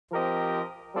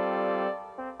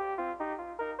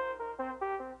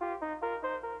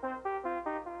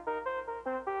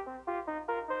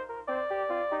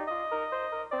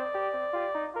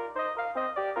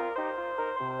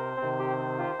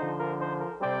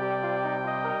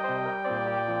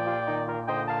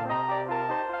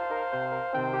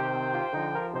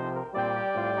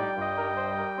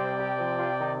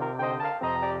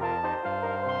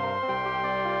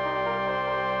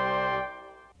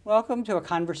Welcome to A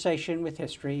Conversation with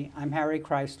History. I'm Harry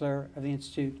Kreisler of the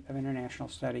Institute of International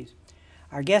Studies.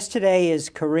 Our guest today is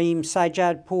Karim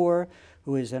Sadjadpour,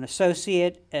 who is an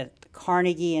associate at the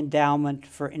Carnegie Endowment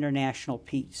for International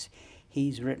Peace.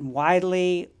 He's written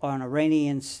widely on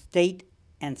Iranian state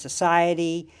and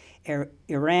society,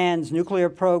 Iran's nuclear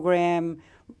program,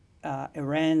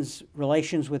 Iran's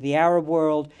relations with the Arab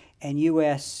world, and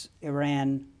U.S.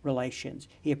 Iran relations.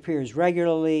 He appears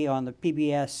regularly on the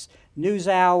PBS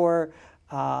NewsHour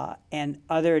and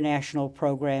other national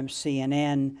programs,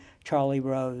 CNN, Charlie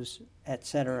Rose,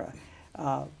 etc.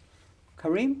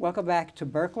 Karim, welcome back to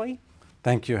Berkeley.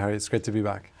 Thank you, Harry. It's great to be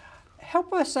back.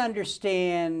 Help us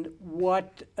understand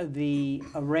what the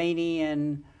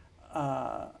Iranian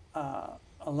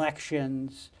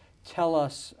elections tell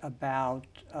us about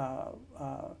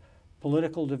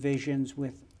political divisions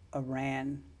with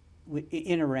Iran,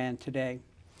 in Iran today.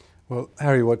 Well,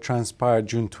 Harry, what transpired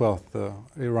June 12th, the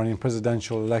Iranian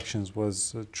presidential elections,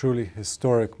 was a truly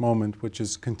historic moment, which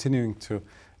is continuing to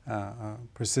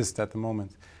persist at the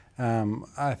moment.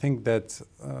 I think that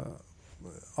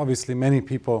obviously many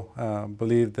people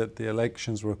believe that the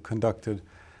elections were conducted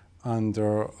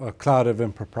under a cloud of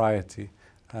impropriety.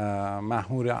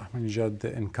 Mahmoud Ahmadinejad,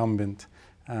 the incumbent,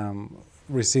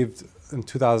 received in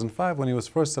 2005, when he was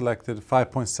first elected,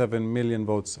 5.7 million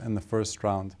votes in the first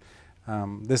round.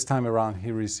 This time around,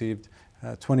 he received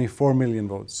 24 million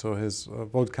votes, so his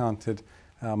vote count had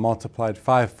multiplied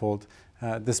fivefold,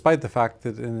 despite the fact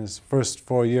that in his first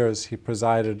 4 years, he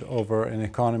presided over an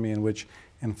economy in which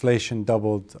inflation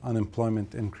doubled,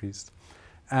 unemployment increased.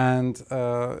 And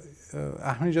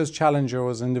Ahmadinejad's challenger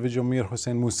was individual Mir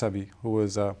Hossein Mousavi, who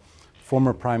was a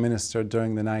former prime minister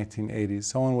during the 1980s,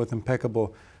 someone with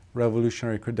impeccable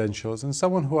revolutionary credentials, and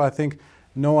someone who I think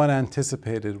no one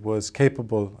anticipated was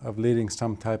capable of leading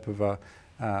some type of a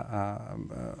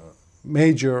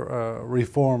major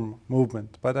reform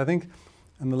movement. But I think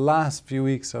in the last few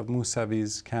weeks of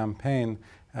Mousavi's campaign,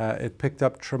 it picked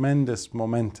up tremendous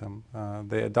momentum.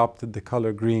 They adopted the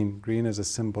color green. Green is a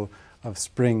symbol of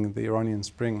spring, the Iranian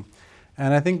spring.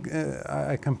 And I think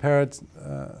I compare it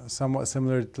somewhat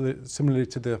similarly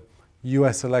to the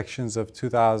U.S. elections of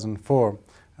 2004,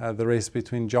 the race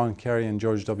between John Kerry and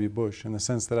George W. Bush, in the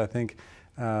sense that I think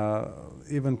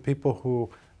even people who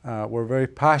were very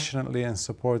passionately in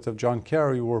support of John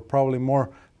Kerry were probably more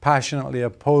passionately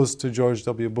opposed to George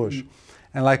W. Bush.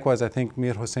 And likewise, I think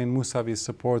Mir Hossein Mousavi's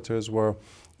supporters were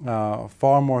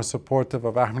far more supportive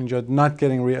of Ahmadinejad not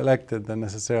getting re-elected than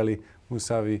necessarily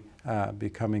Mousavi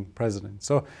becoming president.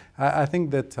 So I think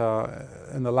that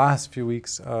in the last few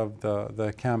weeks of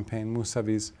the campaign,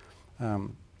 Mousavi's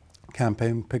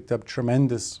campaign picked up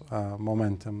tremendous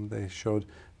momentum. They showed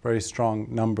very strong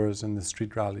numbers in the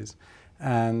street rallies.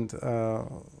 And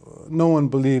no one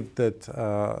believed that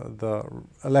the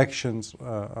elections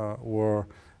were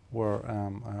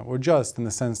just, in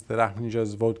the sense that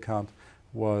Ahmadinejad's vote count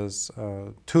was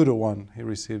 2-1. He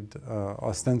received,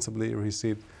 ostensibly, he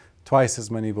received twice as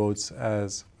many votes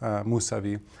as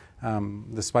Mousavi,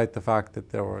 despite the fact that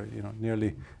there were,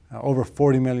 nearly over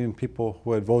 40 million people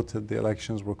who had voted. The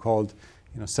elections were called,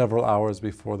 several hours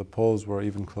before the polls were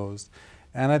even closed.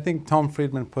 And I think Tom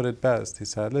Friedman put it best. He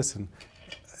said, listen,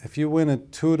 if you win a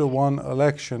 2-1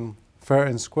 election, fair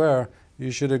and square,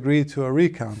 you should agree to a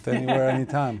recount anywhere,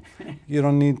 anytime. You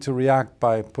don't need to react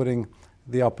by putting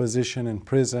the opposition in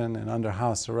prison and under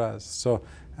house arrest. So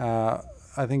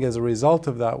I think as a result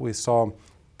of that, we saw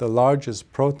the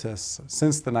largest protests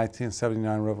since the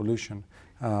 1979 revolution.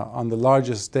 On the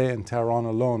largest day in Tehran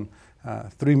alone,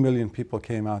 3 million people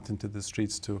came out into the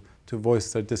streets to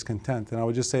voice their discontent. And I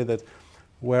would just say that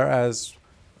whereas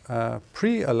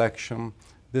pre-election,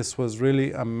 this was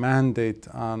really a mandate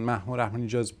on Mahmoud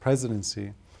Ahmadinejad's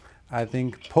presidency, I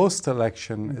think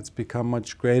post-election, it's become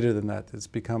much greater than that. It's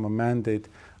become a mandate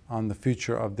on the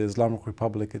future of the Islamic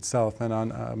Republic itself, and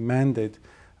on a mandate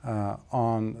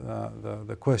on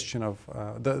the question of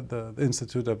the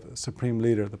Institute of Supreme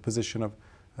Leader, the position of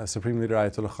Supreme Leader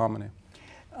Ayatollah Khamenei.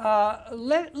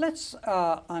 Let's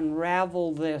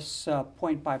unravel this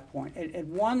point by point. At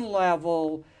one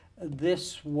level,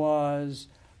 this was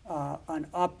an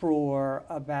uproar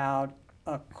about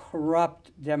a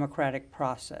corrupt democratic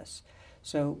process.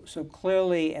 So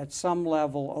clearly, at some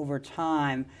level, over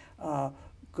time,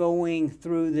 going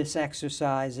through this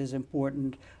exercise is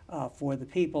important for the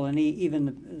people, and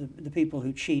even the people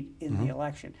who cheat in the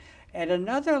election. At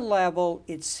another level,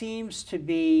 it seems to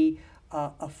be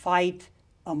a fight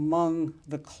among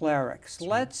the clerics.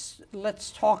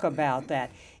 Let's talk about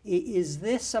that. Is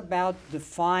this about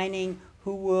defining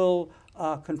who will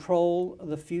control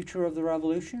the future of the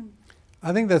revolution?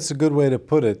 I think that's a good way to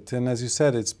put it. And as you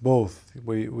said, it's both.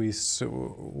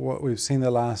 What we've seen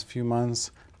the last few months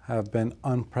have been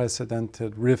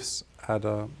unprecedented rifts at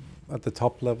the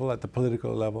top level, at the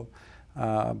political level,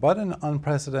 but an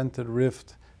unprecedented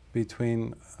rift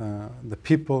between the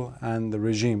people and the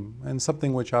regime, and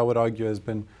something which I would argue has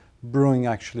been brewing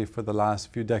actually for the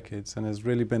last few decades and has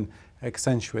really been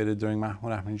accentuated during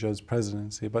Mahmoud Ahmadinejad's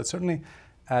presidency. But certainly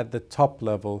at the top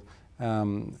level,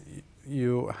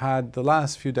 you had the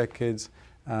last few decades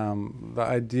there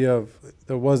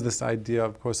was this idea,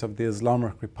 of course, of the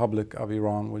Islamic Republic of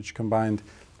Iran, which combined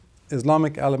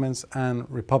Islamic elements and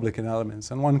Republican elements.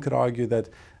 And one could argue that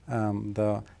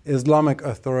the Islamic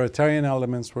authoritarian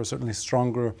elements were certainly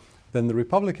stronger than the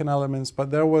Republican elements,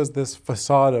 but there was this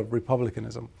facade of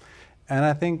republicanism. And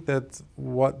I think that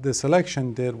what this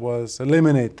election did was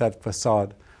eliminate that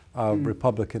facade of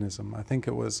republicanism. I think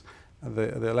it was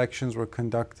the elections were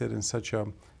conducted in such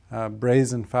a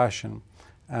brazen fashion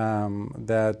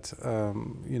that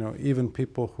even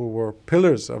people who were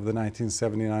pillars of the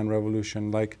 1979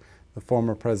 revolution, like the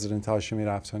former President Hashemi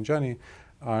Rafsanjani,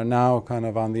 are now kind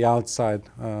of on the outside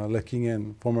looking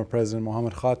in, former President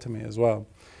Mohammad Khatami as well.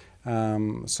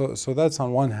 So that's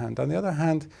on one hand. On the other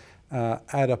hand,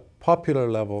 at a popular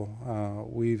level,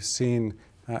 we've seen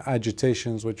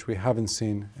agitations which we haven't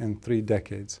seen in 3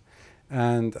 decades.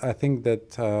 And I think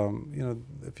that,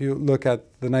 if you look at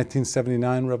the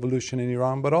 1979 revolution in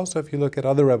Iran, but also if you look at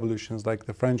other revolutions like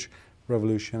the French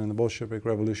Revolution and the Bolshevik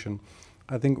Revolution,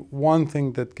 I think one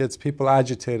thing that gets people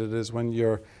agitated is when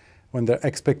their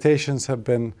expectations have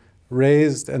been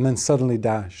raised and then suddenly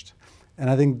dashed. And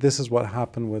I think this is what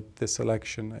happened with this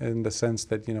election, in the sense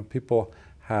that, people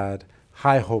had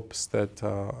high hopes that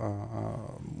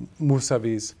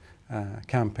Mousavi's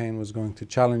campaign was going to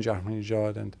challenge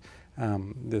Ahmadinejad, and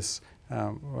this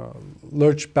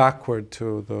lurch backward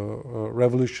to the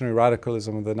revolutionary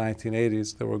radicalism of the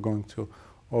 1980s that were going to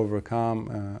overcome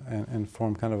and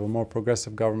form kind of a more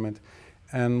progressive government.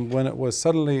 And when it was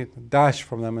suddenly dashed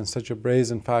from them in such a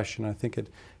brazen fashion, I think it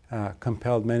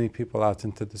compelled many people out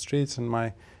into the streets. And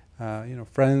my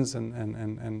friends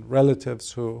and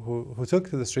relatives who took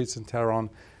to the streets in Tehran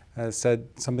said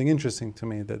something interesting to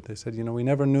me, that they said, we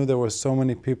never knew there were so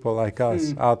many people like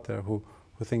us out there who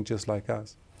think just like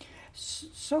us.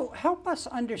 So help us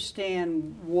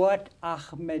understand what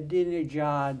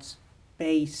Ahmadinejad's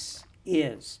base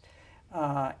is,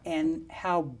 and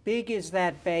how big is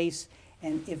that base,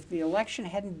 and if the election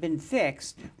hadn't been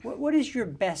fixed, what is your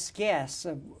best guess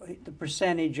of the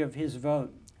percentage of his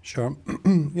vote? Sure.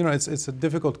 It's a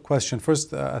difficult question.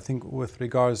 First, I think with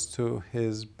regards to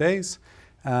his base,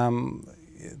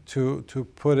 to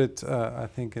put it, I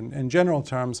think in general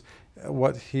terms,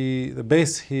 the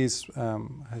base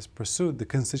has pursued, the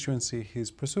constituency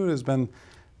he's pursued has been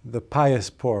the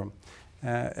pious poor,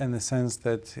 in the sense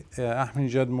that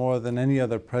Ahmadinejad, more than any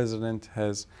other president,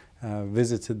 has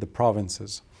visited the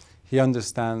provinces. He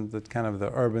understands that kind of the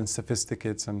urban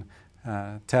sophisticates in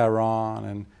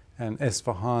Tehran and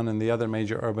Isfahan and the other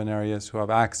major urban areas who have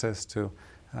access to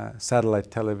satellite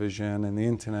television and the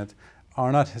internet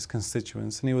are not his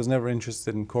constituents, and he was never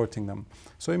interested in courting them.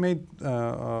 So he made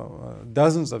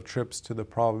dozens of trips to the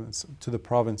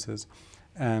provinces,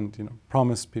 and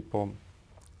promised people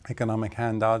economic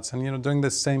handouts. And during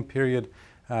this same period,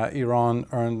 Iran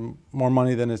earned more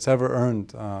money than it's ever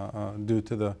earned due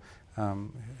to the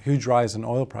huge rise in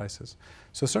oil prices.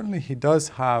 So certainly he does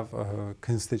have a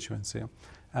constituency.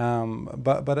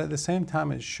 But at the same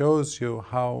time, it shows you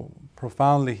how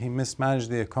profoundly he mismanaged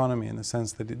the economy, in the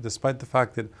sense that despite the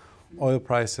fact that oil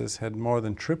prices had more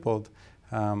than tripled,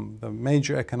 the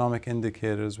major economic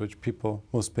indicators which people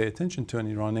most pay attention to in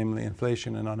Iran, namely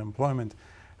inflation and unemployment,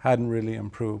 hadn't really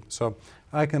improved. So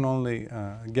I can only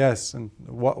guess and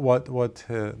what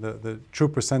the true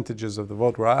percentages of the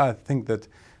vote were. I think that,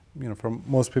 from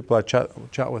most people I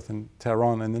chat with in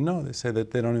Tehran and they know, they say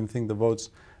that they don't even think the votes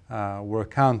were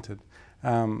counted.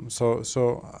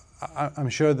 So I'm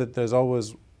sure that there's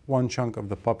always one chunk of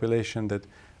the population that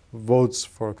votes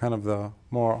for kind of the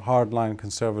more hardline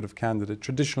conservative candidate.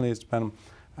 Traditionally, it's been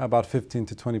about 15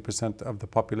 to 20% of the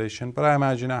population. But I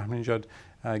imagine Ahmadinejad,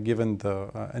 given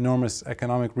the enormous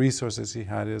economic resources he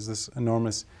had, is this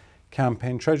enormous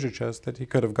campaign treasure chest, that he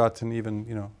could have gotten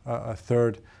even a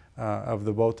third of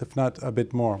the vote, if not a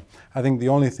bit more. I think the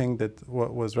only thing that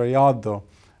was very odd, though,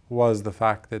 was the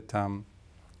fact that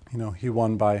he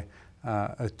won by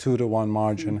a 2-to-1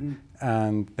 margin,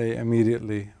 and they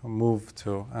immediately moved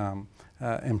to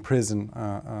imprison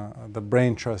the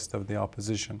brain trust of the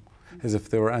opposition, as if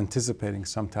they were anticipating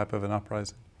some type of an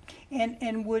uprising.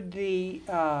 And would the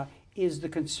is the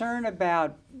concern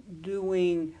about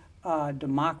doing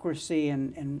democracy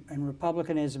and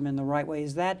republicanism in the right way,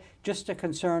 is that just a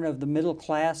concern of the middle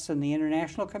class and the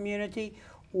international community,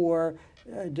 or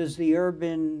does the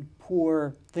urban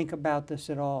poor think about this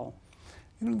at all?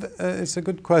 It's a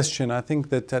good question. I think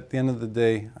that at the end of the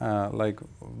day, like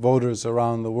voters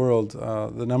around the world,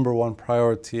 the number one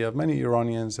priority of many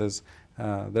Iranians is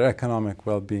their economic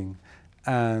well-being.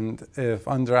 And if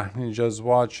under Ahmadinejad's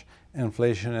watch,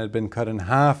 inflation had been cut in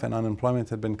half and unemployment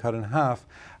had been cut in half,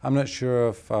 I'm not sure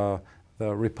if the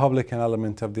Republican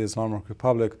element of the Islamic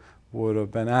Republic would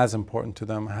have been as important to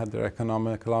them had their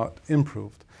economic lot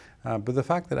improved. But the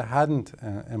fact that it hadn't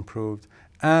improved,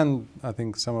 and I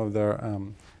think some of their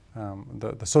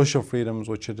the social freedoms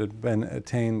which had been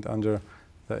attained under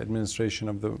the administration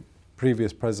of the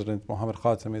previous president, Mohammad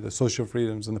Khatami, the social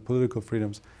freedoms and the political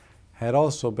freedoms had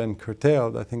also been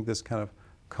curtailed, I think this kind of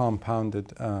compounded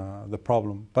the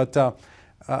problem. But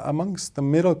amongst the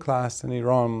middle class in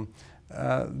Iran,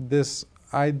 this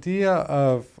idea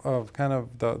of kind of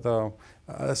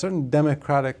a certain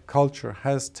democratic culture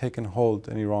has taken hold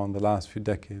in Iran the last few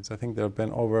decades. I think there have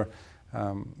been over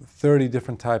 30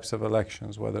 different types of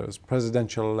elections, whether it's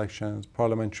presidential elections,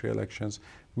 parliamentary elections,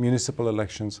 municipal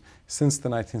elections, since the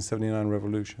 1979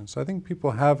 revolution. So I think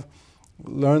people have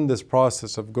learned this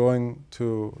process of going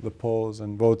to the polls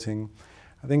and voting.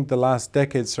 I think the last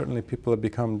decade, certainly people have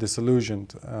become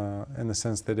disillusioned in the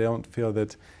sense that they don't feel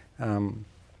that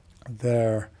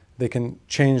they can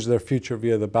change their future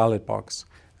via the ballot box.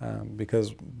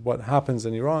 Because what happens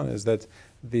in Iran is that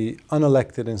the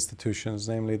unelected institutions,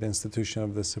 namely the institution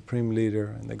of the Supreme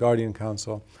Leader and the Guardian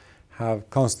Council, have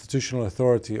constitutional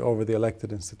authority over the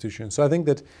elected institutions. So I think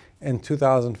that in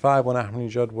 2005, when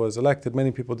Ahmadinejad was elected,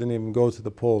 many people didn't even go to the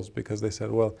polls because they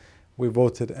said, well, we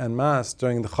voted en masse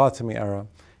during the Khatami era,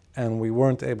 and we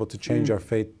weren't able to change our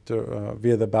fate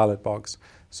via the ballot box.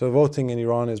 So voting in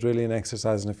Iran is really an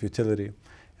exercise in futility.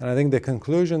 And I think the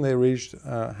conclusion they reached,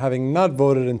 having not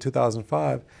voted in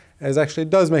 2005, is actually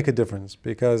does make a difference,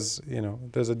 because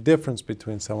there's a difference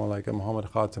between someone like Mohammad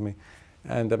Khatami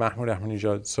and Mahmoud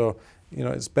Ahmadinejad. So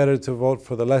it's better to vote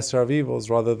for the lesser of evils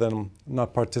rather than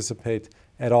not participate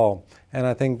at all. And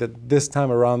I think that this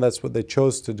time around, that's what they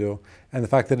chose to do. And the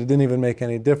fact that it didn't even make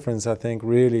any difference, I think,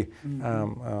 really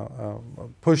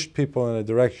pushed people in a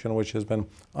direction which has been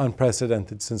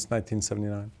unprecedented since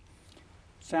 1979.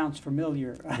 Sounds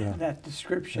familiar, Yeah. that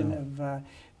description of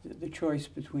the choice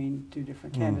between two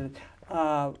different candidates.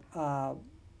 Now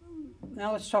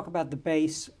let's talk about the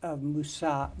base of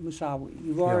Mousavi.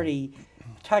 You've already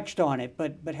touched on it,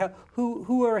 but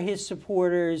who are his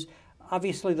supporters?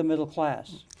 Obviously the middle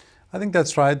class. I think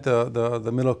that's right,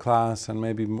 the middle class and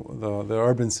maybe the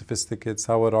urban sophisticates.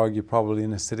 I would argue probably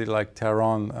in a city like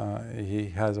Tehran, he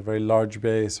has a very large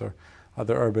base, or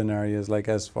other urban areas like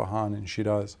Esfahan and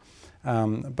Shiraz.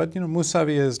 But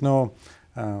Mousavi is no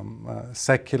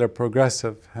secular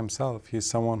progressive himself. He's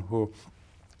someone who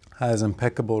has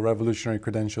impeccable revolutionary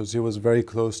credentials. He was very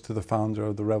close to the founder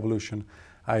of the revolution,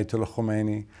 Ayatollah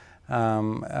Khomeini.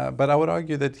 But I would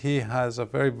argue that he has a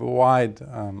very wide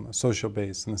social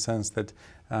base, in the sense that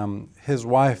his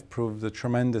wife proved a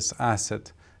tremendous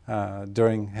asset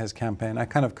during his campaign. I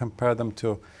kind of compare them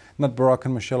to not Barack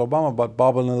and Michelle Obama, but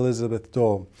Bob and Elizabeth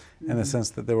Dole, in the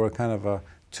sense that they were kind of a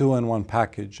two-in-one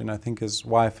package. And I think his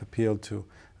wife appealed to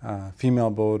female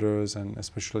voters, and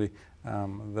especially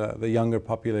the younger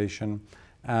population,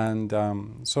 and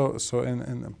so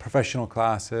in professional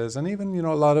classes, and even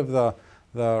a lot of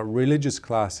the religious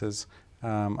classes,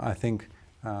 I think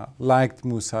liked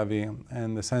Mousavi,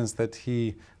 in the sense that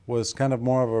he was kind of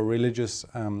more of a religious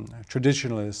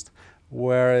traditionalist,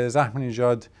 whereas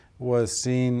Ahmadinejad was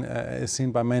is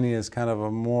seen by many as kind of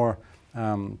a more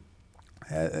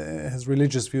his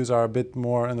religious views are a bit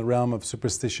more in the realm of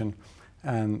superstition,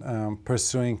 and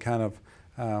pursuing kind of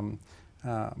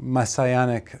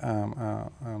messianic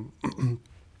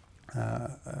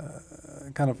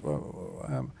kind of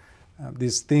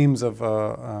these themes of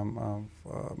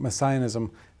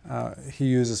messianism he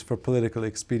uses for political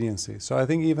expediency. So I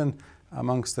think even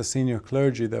amongst the senior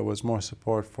clergy there was more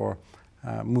support for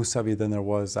Mousavi than there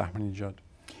was Ahmadinejad.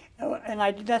 And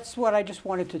that's what I just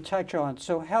wanted to touch on.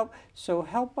 So help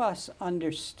us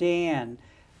understand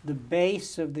the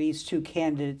base of these two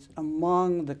candidates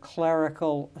among the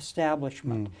clerical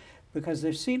establishment, because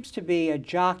there seems to be a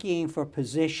jockeying for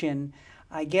position.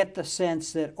 I get the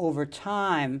sense that over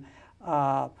time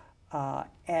that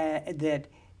the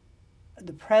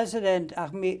president,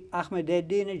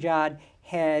 Ahmadinejad,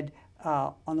 had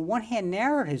on the one hand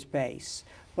narrowed his base,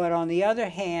 but on the other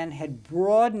hand had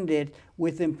broadened it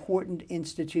with important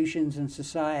institutions in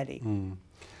society.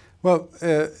 Well,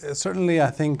 certainly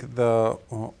I think the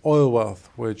oil wealth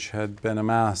which had been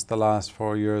amassed the last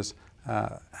 4 years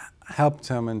helped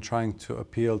him in trying to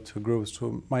appeal to groups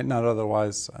who might not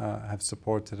otherwise have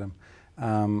supported him.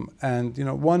 And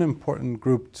one important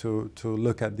group to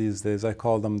look at these days, I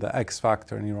call them the X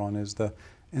factor in Iran, is the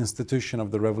institution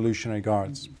of the Revolutionary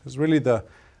Guards. Because really the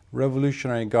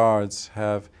Revolutionary Guards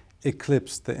have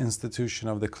eclipsed the institution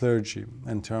of the clergy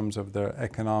in terms of their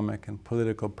economic and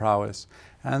political prowess.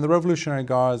 And the Revolutionary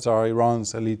Guards are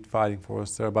Iran's elite fighting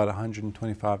force. They're about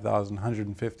 125,000,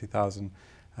 150,000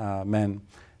 men.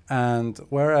 And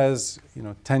whereas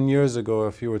 10 years ago,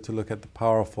 if you were to look at the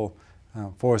powerful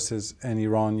forces in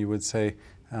Iran, you would say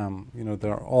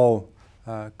they're all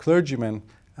clergymen.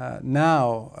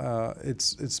 Now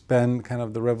it's been kind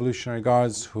of the Revolutionary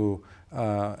Guards who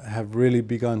have really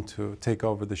begun to take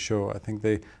over the show. I think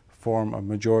they form a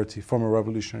majority, former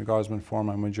Revolutionary Guardsmen form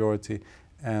a majority,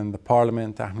 and the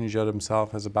parliament, Ahmadinejad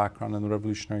himself has a background in the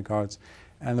Revolutionary Guards.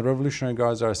 And the Revolutionary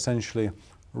Guards are essentially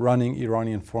running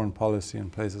Iranian foreign policy in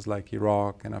places like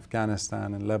Iraq and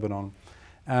Afghanistan and Lebanon.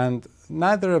 And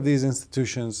neither of these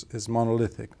institutions is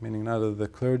monolithic, meaning neither the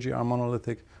clergy are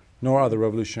monolithic nor are the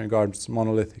Revolutionary Guards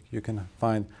monolithic. You can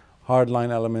find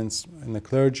hardline elements in the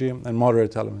clergy and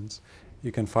moderate elements.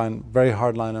 You can find very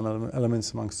hardline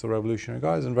elements amongst the Revolutionary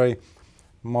Guards and very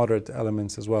moderate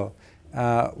elements as well.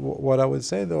 What I would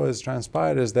say, though, is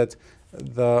transpired is that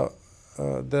the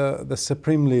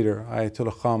supreme leader,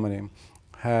 Ayatollah Khamenei,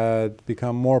 had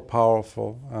become more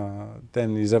powerful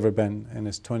than he's ever been in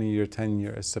his 20-year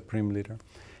tenure as supreme leader.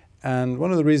 And one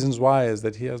of the reasons why is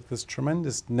that he has this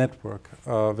tremendous network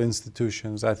of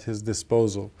institutions at his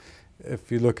disposal.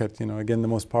 If you look at, again, the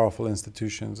most powerful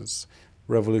institutions, it's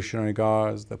Revolutionary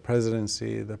Guards, the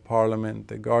presidency, the parliament,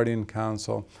 the Guardian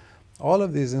Council. All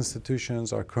of these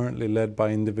institutions are currently led by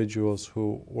individuals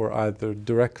who were either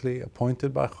directly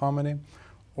appointed by Khamenei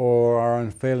or are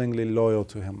unfailingly loyal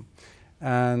to him.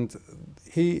 And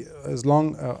he has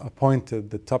long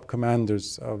appointed the top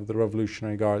commanders of the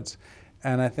Revolutionary Guards.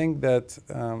 And I think that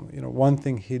one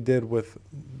thing he did with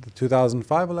the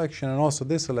 2005 election and also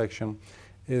this election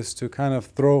is to kind of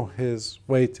throw his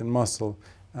weight and muscle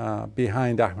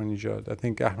behind Ahmadinejad. I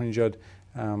think Ahmadinejad,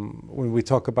 when we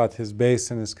talk about his base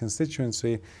and his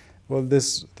constituency, well, the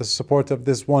support of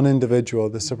this one individual,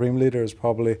 the supreme leader, is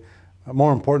probably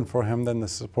more important for him than the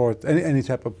support, any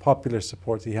type of popular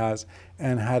support he has.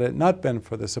 And had it not been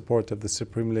for the support of the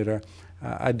supreme leader,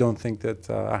 I don't think that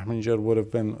Ahmadinejad would have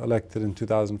been elected in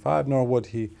 2005, nor would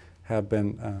he have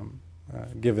been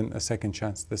given a second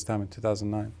chance this time in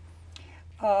 2009.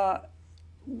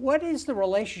 What is the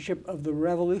relationship of the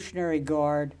Revolutionary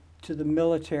Guard to the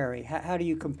military? How do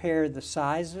you compare the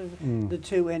size of the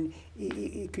two? And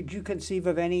could you conceive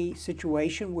of any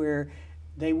situation where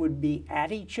they would be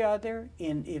at each other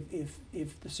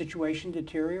if the situation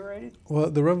deteriorated? Well,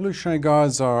 the Revolutionary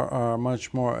Guards are a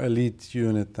much more elite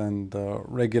unit than the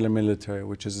regular military,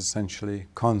 which is essentially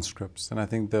conscripts. And I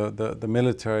think the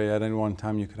military at any one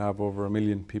time you could have over 1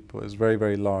 million people is very,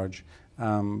 very large.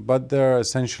 But they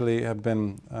essentially have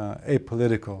been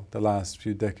apolitical the last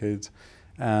few decades.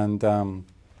 And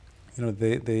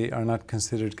they are not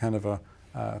considered kind of a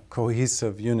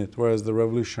cohesive unit, whereas the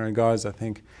Revolutionary Guards, I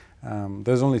think,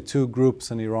 there's only two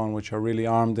groups in Iran which are really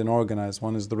armed and organized.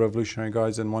 One is the Revolutionary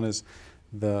Guards and one is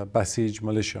the Basij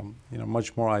militia,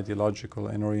 much more ideological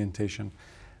in orientation.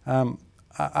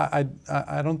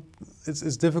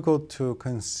 It's difficult to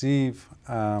conceive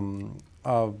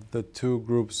of the two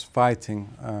groups fighting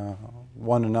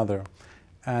one another.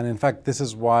 And in fact, this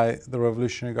is why the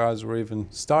Revolutionary Guards were even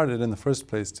started in the first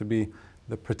place, to be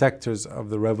the protectors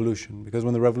of the revolution. Because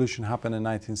when the revolution happened in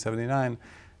 1979,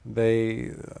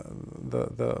 the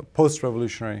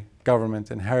post-revolutionary government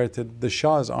inherited the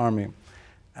Shah's army,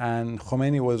 and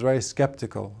Khomeini was very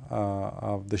skeptical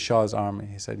of the Shah's army.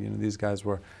 He said, these guys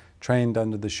were trained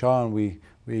under the Shah, and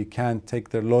we can't take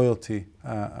their loyalty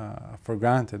for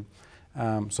granted.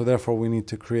 So therefore, we need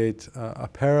to create a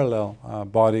parallel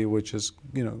body which is,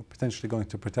 potentially going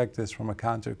to protect us from a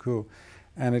counter coup.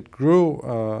 And it grew,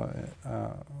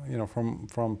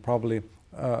 from probably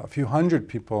a few hundred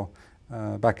people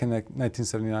back in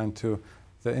 1979 to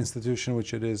the institution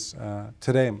which it is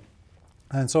today.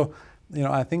 And so,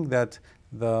 I think that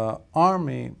the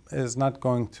army is not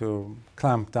going to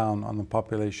clamp down on the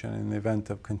population in the event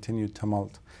of continued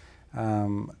tumult.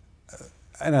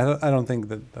 And I don't think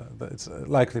that it's a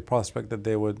likely prospect that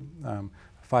they would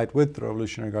fight with the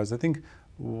Revolutionary Guards. I think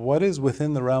what is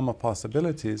within the realm of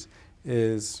possibilities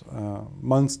is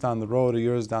months down the road or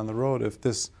years down the road, if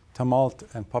this tumult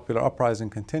and popular uprising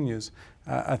continues,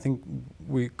 I think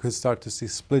we could start to see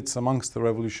splits amongst the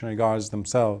Revolutionary Guards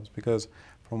themselves, because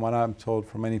from what I'm told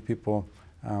from many people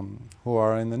who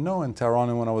are in the know in Tehran,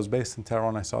 and when I was based in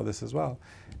Tehran I saw this as well,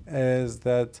 is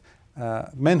that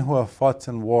men who have fought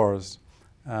in wars,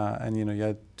 and you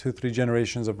had 2-3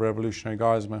 generations of Revolutionary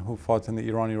Guardsmen who fought in the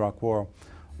Iran-Iraq War,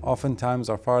 oftentimes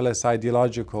are far less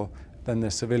ideological than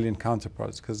their civilian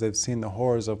counterparts, because they've seen the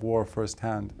horrors of war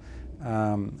firsthand.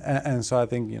 And so I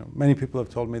think many people have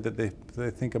told me that they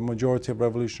think a majority of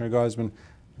Revolutionary Guardsmen,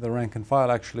 the rank and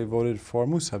file, actually voted for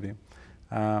Mousavi.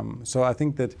 So I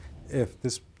think that if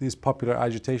these popular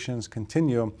agitations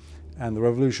continue and the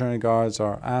Revolutionary Guards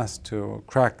are asked to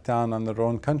crack down on their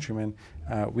own countrymen,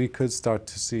 we could start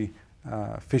to see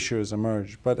fissures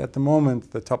emerge. But at the moment,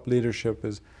 the top leadership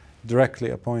is directly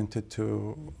appointed by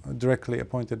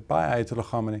Ayatollah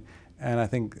Khamenei, and I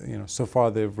think so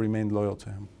far they've remained loyal to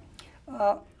him.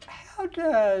 How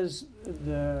does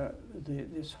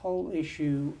this whole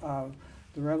issue of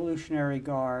the Revolutionary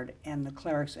Guard and the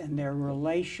clerics and their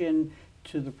relation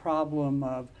to the problem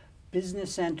of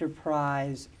business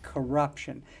enterprise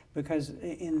corruption, because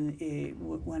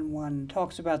when one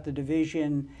talks about the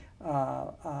division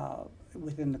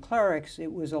within the clerics,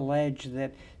 it was alleged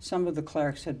that some of the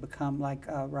clerics had become, like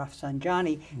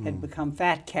Rafsanjani, had become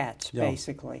fat cats,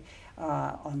 basically,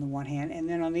 on the one hand. And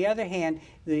then on the other hand,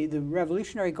 the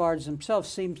Revolutionary Guards themselves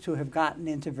seem to have gotten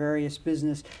into various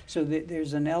business, so that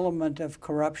there's an element of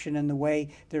corruption in the way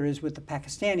there is with the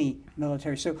Pakistani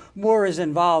military. So more is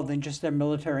involved than just their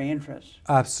military interests.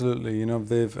 Absolutely.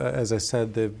 They've, as I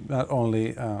said, they've not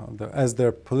only, as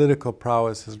their political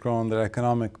prowess has grown, their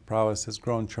economic prowess has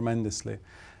grown tremendously.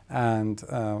 And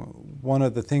one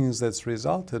of the things that's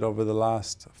resulted over the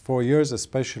last 4 years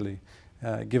especially,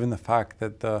 given the fact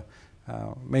that the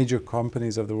major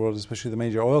companies of the world, especially the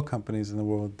major oil companies in the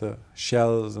world, the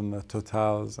Shells and the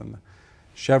Totals and the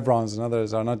Chevrons and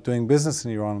others, are not doing business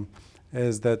in Iran,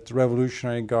 is that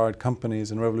Revolutionary Guard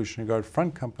companies and Revolutionary Guard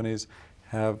front companies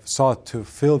have sought to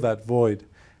fill that void.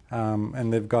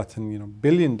 And they've gotten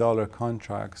billion-dollar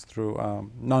contracts through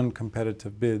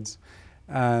non-competitive bids.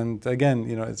 And again,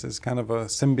 it's kind of a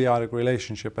symbiotic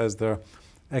relationship. As their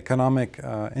economic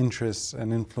interests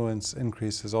and influence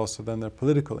increases, also then their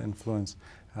political influence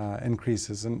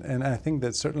increases. And I think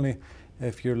that certainly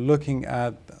if you're looking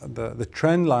at the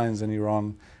trend lines in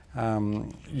Iran,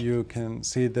 you can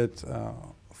see that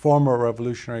former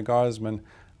Revolutionary Guardsmen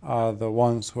are the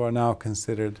ones who are now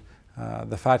considered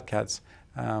the fat cats,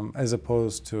 as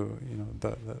opposed to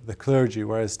the clergy,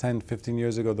 whereas 10-15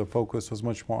 years ago the focus was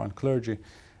much more on clergy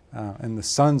and the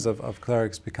sons of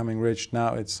clerics becoming rich.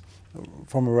 Now it's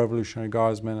former Revolutionary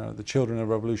Guardsmen or the children of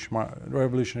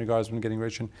Revolutionary Guardsmen getting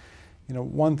rich. And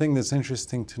one thing that's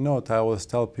interesting to note, I always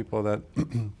tell people that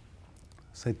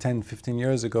say 10-15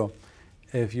 years ago,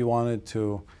 if you wanted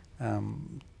to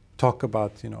talk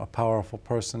about a powerful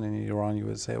person in Iran, you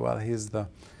would say, well, he's the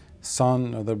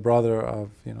son or the brother of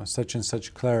such and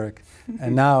such cleric.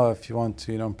 And now if you want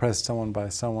to impress someone by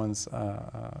someone's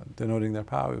denoting their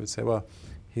power, we would say, well,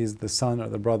 he's the son or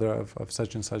the brother of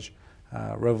such and such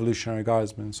Revolutionary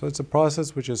Guardsmen. So it's a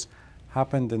process which has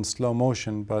happened in slow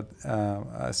motion, but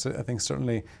I think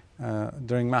certainly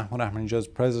during Mahmoud Ahmadinejad's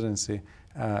presidency,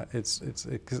 it's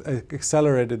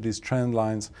accelerated these trend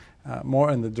lines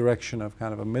more in the direction of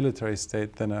kind of a military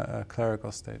state than a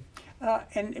clerical state.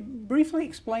 And briefly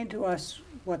explain to us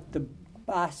what the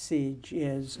Basij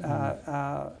is,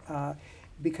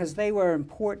 because they were an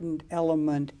important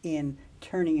element in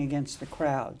turning against the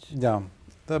crowds. Yeah,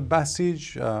 the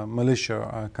Basij militia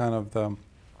are kind of the,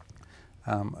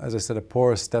 as I said, a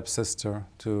poor stepsister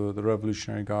to the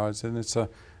Revolutionary Guards, and it's a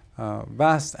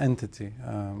vast entity.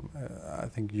 I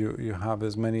think you have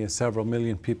as many as several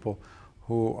million people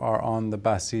who are on the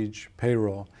Basij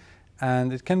payroll.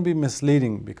 And it can be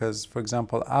misleading because, for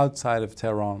example, outside of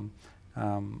Tehran,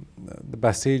 the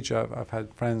Basij, I've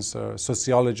had friends,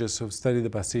 sociologists who've studied the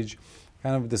Basij,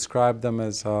 kind of describe them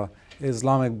as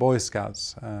Islamic Boy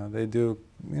Scouts. They do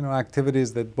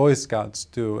activities that Boy Scouts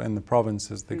do in the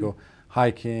provinces. They go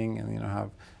hiking and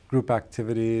have group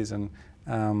activities, and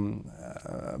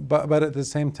but at the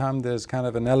same time there's kind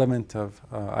of an element of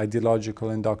ideological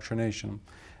indoctrination.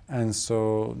 And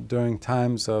so during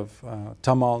times of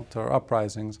tumult or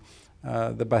uprisings,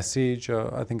 the Basij,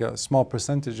 I think a small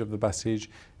percentage of the Basij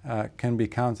can be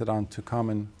counted on to come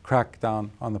and crack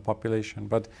down on the population.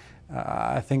 But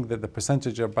I think that the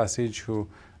percentage of Basij who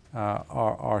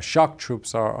are shock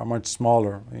troops are much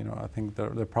smaller. I think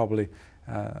they're probably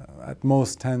at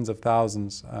most tens of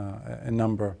thousands in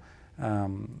number.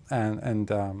 In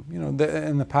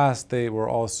the past they were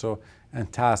also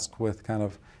tasked with kind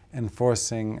of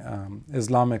enforcing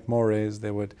Islamic mores.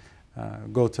 They would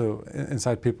go to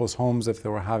inside people's homes if they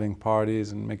were having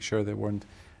parties and make sure they weren't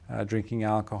drinking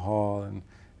alcohol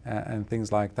and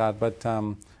things like that. But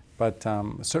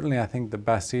certainly I think the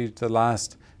Basij, the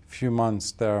last few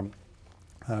months, their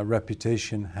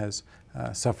reputation has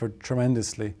suffered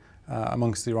tremendously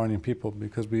amongst the Iranian people,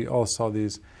 because we all saw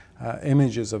these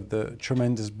images of the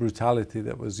tremendous brutality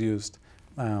that was used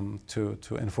to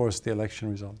enforce the election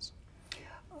results.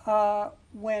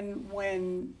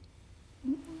 When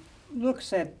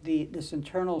looks at this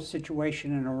internal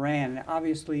situation in Iran,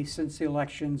 obviously since the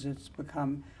elections it's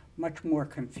become much more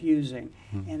confusing.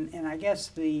 And I guess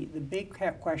the big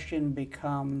question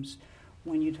becomes,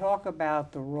 when you talk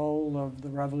about the role of the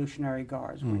Revolutionary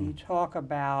Guards, when you talk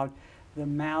about the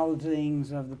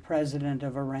mouthings of the president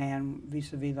of Iran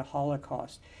vis-a-vis the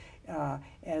Holocaust,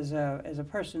 as a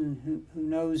person who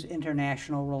knows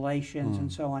international relations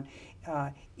and so on,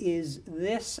 is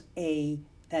this Iran,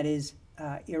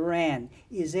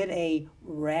 is it a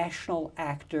rational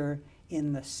actor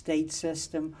in the state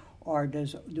system, or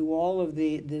does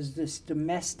this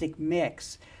domestic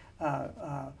mix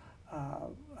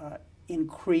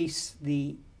increase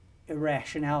the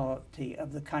irrationality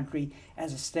of the country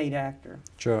as a state actor?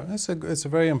 Sure, it's a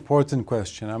very important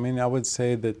question. I mean, I would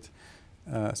say that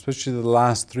especially the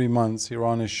last 3 months,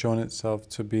 Iran has shown itself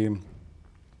to be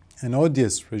an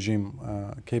odious regime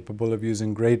capable of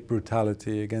using great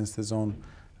brutality against its own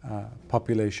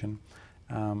population.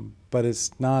 But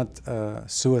it's not a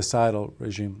suicidal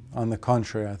regime. On the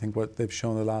contrary, I think what they've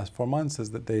shown the last 4 months is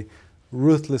that they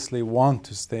ruthlessly want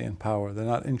to stay in power. They're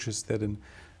not interested in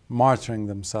martyring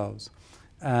themselves.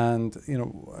 And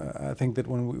I think that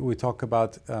when we talk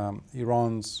about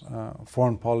Iran's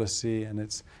foreign policy and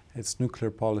its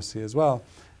nuclear policy as well,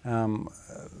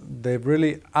 they've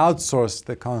really outsourced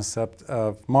the concept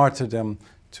of martyrdom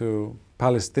to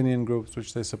Palestinian groups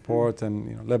which they support,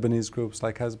 and Lebanese groups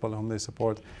like Hezbollah whom they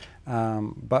support.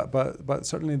 But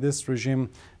certainly this regime,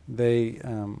 they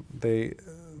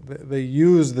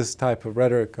use this type of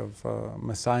rhetoric of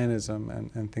messianism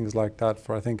and things like that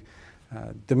for, I think,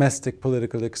 domestic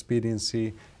political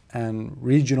expediency and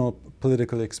regional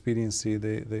political expediency.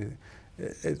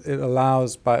 It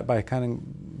allows, by kind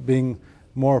of being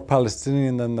more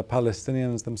Palestinian than the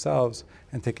Palestinians themselves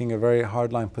and taking a very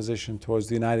hardline position towards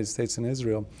the United States and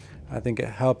Israel, I think it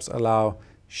helps allow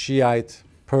Shiite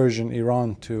Persian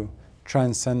Iran to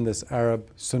transcend this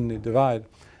Arab-Sunni divide.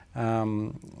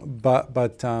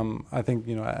 But I think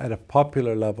at a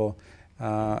popular level,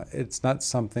 it's not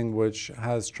something which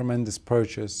has tremendous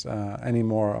purchase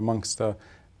anymore amongst a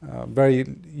very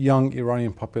young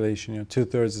Iranian population.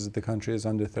 2/3 of the country is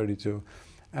under 32.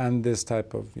 And this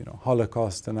type of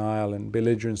Holocaust denial and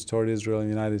belligerence toward Israel and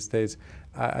the United States,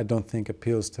 I don't think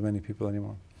appeals to many people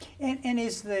anymore. And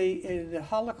is the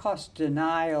Holocaust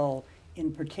denial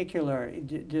in particular,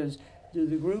 do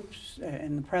the groups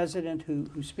and the president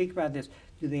who speak about this,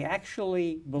 do they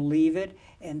actually believe it?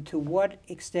 And to what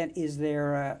extent is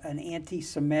there an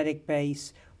anti-Semitic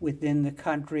base within the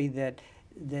country that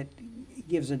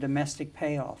gives a domestic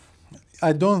payoff?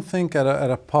 I don't think at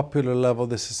a popular level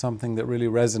this is something that really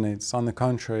resonates. On the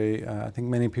contrary, I think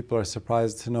many people are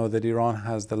surprised to know that Iran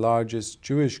has the largest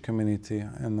Jewish community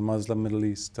in the Muslim Middle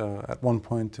East. At one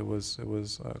point it was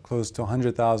close to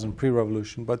 100,000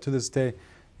 pre-revolution, but to this day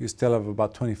you still have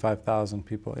about 25,000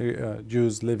 people,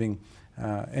 Jews living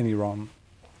in Iran.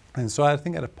 And so I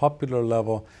think at a popular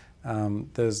level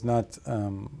there's not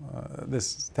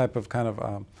this type of kind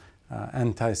of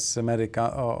anti-Semitic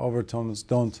overtones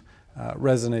don't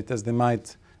resonate as they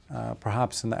might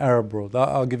perhaps in the Arab world.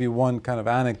 I'll give you one kind of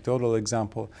anecdotal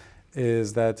example,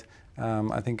 is that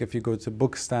I think if you go to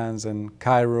book stands in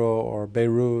Cairo or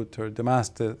Beirut or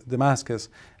Damascus,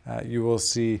 you will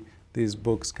see these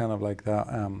books kind of like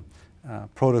the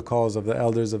Protocols of the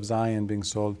Elders of Zion being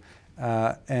sold.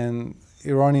 And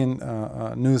Iranian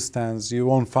newsstands, you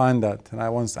won't find that. And I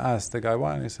once asked the guy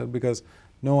why, and he said, because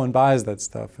no one buys that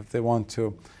stuff. If they want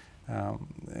to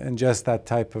ingest that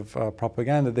type of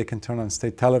propaganda, they can turn on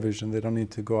state television. They don't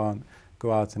need to go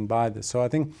out and buy this. So I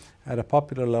think at a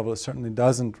popular level, it certainly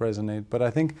doesn't resonate. But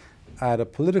I think at a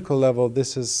political level,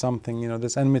 this is something,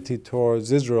 this enmity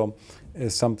towards Israel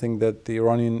is something that the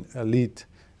Iranian elite,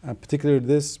 particularly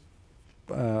this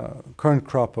current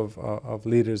crop of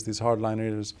leaders, these hardline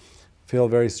leaders, feel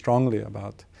very strongly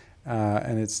about.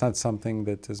 And it's not something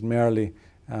that is merely,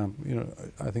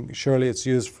 I think surely it's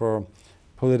used for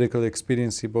political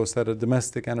expediency both at a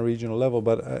domestic and a regional level,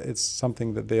 but it's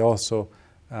something that they also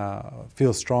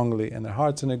feel strongly in their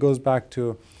hearts. And it goes back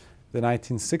to the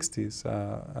 1960s,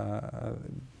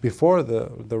 before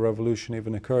the revolution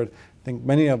even occurred. I think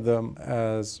many of them,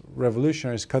 as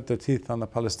revolutionaries, cut their teeth on the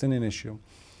Palestinian issue,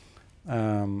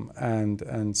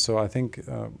 and so I think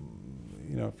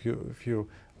if you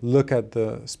look at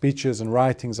the speeches and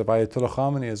writings of Ayatollah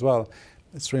Khamenei as well,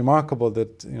 it's remarkable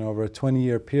that over a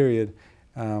 20-year period,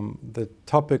 the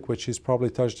topic which he's probably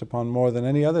touched upon more than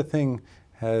any other thing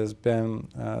has been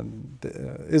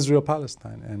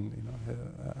Israel-Palestine, and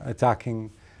attacking,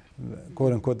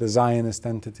 quote-unquote, the Zionist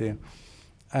entity.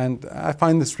 And I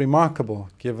find this remarkable,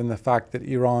 given the fact that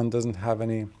Iran doesn't have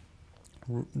any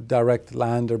direct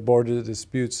land or border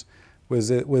disputes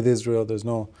with Israel. There's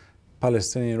no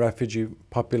Palestinian refugee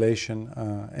population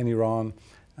in Iran.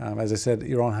 As I said,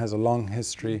 Iran has a long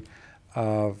history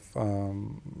of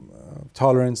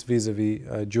tolerance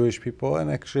vis-a-vis Jewish people,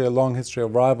 and actually a long history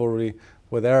of rivalry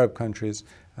with Arab countries.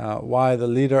 Why the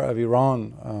leader of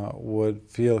Iran would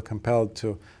feel compelled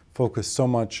to focus so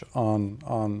much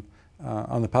on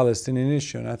the Palestinian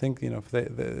issue, and I think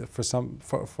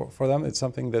for them it's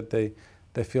something that they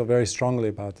feel very strongly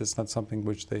about. It's not something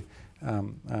which they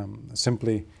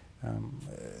simply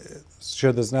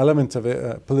sure, there's an element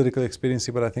of political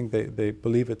expediency, but I think they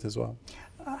believe it as well.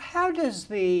 How does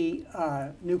the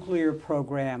nuclear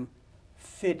program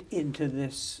fit into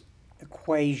this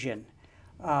equation?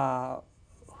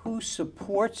 Who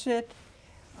supports it?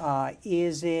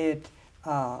 Is it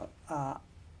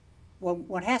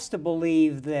one has to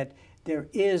believe that there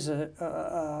is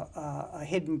a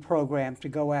hidden program to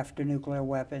go after nuclear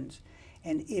weapons,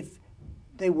 and if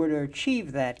they were to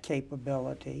achieve that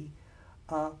capability,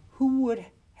 who would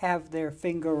have their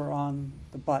finger on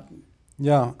the button?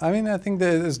 Yeah, I mean, I think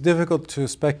that it's difficult to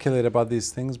speculate about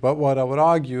these things, but what I would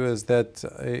argue is that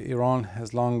Iran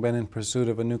has long been in pursuit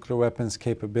of a nuclear weapons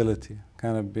capability,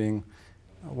 kind of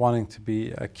wanting to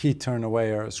be a key turn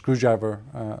away, or a screwdriver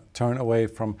turn away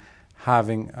from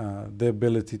having the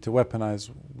ability to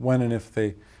weaponize when and if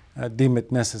they deem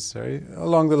it necessary,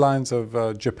 along the lines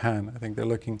of Japan. I think they're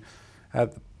looking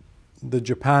at the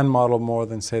Japan model more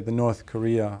than, say, the North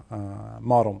Korea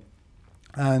model.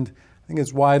 And I think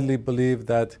it's widely believed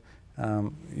that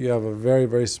you have a very,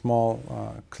 very small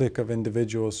clique of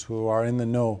individuals who are in the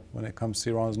know when it comes to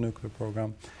Iran's nuclear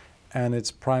program. And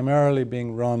it's primarily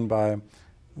being run by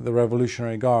the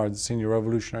Revolutionary Guards, senior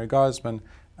Revolutionary Guardsmen,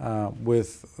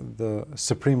 with the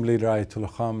Supreme Leader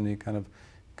Ayatollah Khamenei kind of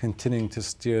continuing to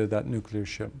steer that nuclear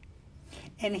ship.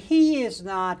 And he is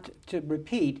not, to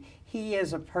repeat, he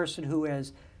is a person who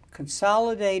has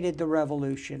consolidated the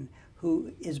revolution,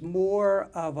 who is more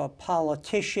of a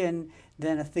politician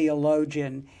than a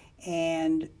theologian,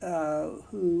 and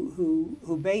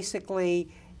who basically,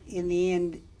 in the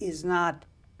end, is not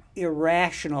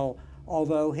irrational,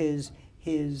 although his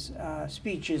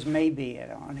speeches may be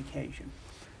on occasion.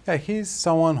 Yeah, he's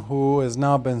someone who has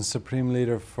now been Supreme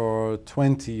Leader for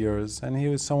 20 years, and he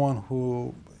was someone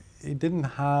who he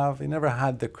never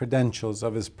had the credentials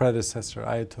of his predecessor,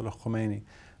 Ayatollah Khomeini,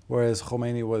 whereas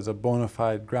Khomeini was a bona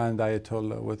fide Grand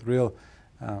Ayatollah with real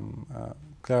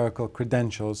clerical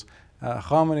credentials.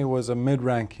 Khamenei was a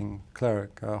mid-ranking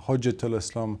cleric, Hujjatul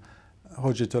Islam,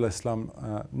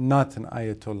 not an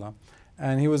Ayatollah.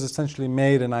 And he was essentially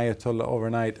made an Ayatollah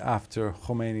overnight after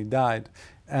Khomeini died.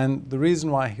 And the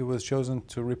reason why he was chosen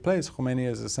to replace Khomeini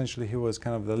is essentially he was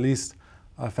kind of the least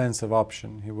offensive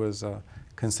option. He was a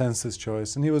consensus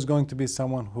choice, and he was going to be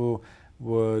someone who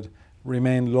would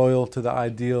remain loyal to the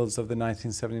ideals of the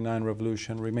 1979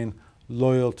 revolution, remain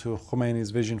loyal to Khomeini's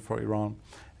vision for Iran.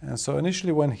 And so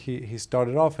initially when he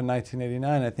started off in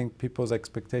 1989, I think people's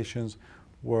expectations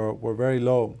were very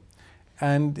low.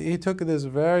 And he took this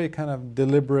very kind of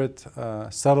deliberate,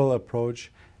 subtle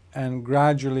approach and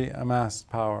gradually amassed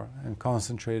power and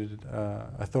concentrated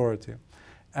authority.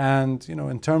 And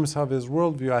in terms of his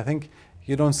worldview, I think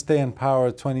you don't stay in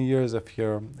power 20 years if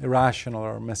you're irrational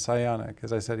or messianic.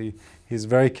 As I said, he's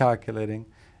very calculating,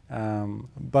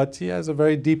 but he has a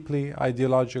very deeply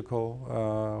ideological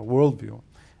worldview.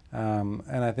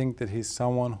 And I think that he's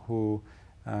someone who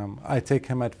I take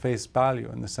him at face value,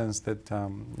 in the sense that,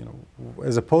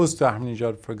 as opposed to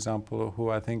Ahmadinejad, for example, who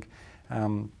I think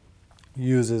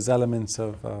uses elements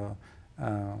of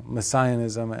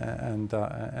messianism and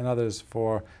others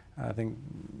for, I think,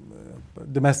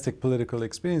 domestic political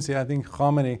experience. I think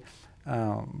Khamenei,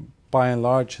 by and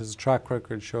large, his track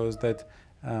record shows that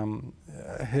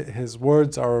his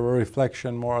words are a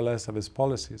reflection, more or less, of his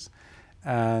policies,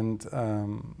 and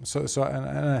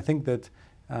and I think that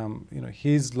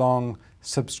he's long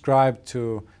subscribed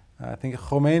to I think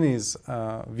Khomeini's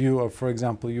view of, for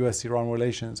example, U.S. Iran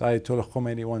relations, Ayatollah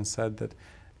Khomeini once said that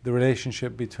the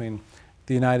relationship between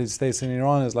the United States and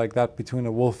Iran is like that between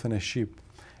a wolf and a sheep.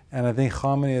 And I think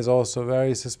Khomeini is also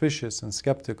very suspicious and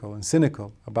skeptical and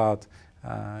cynical about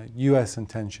U.S.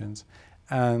 intentions.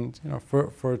 And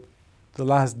for the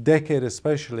last decade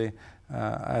especially,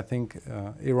 I think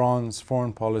Iran's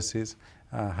foreign policies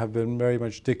have been very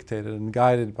much dictated and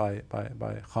guided by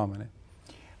Khomeini.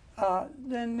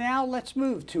 Then now let's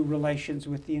move to relations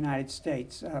with the United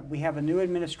States. We have a new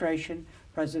administration.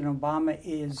 President Obama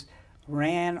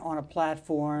ran on a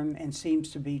platform and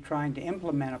seems to be trying to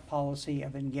implement a policy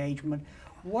of engagement.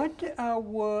 What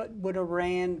would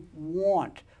Iran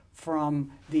want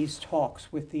from these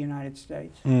talks with the United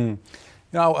States?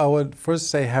 I would first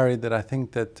say, Harry, that I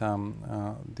think that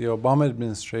the Obama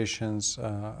administration's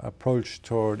approach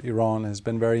toward Iran has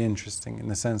been very interesting in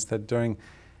the sense that during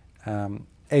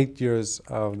 8 years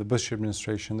of the Bush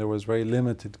administration, there was very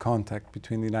limited contact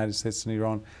between the United States and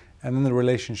Iran. And then the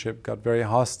relationship got very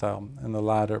hostile in the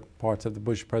latter part of the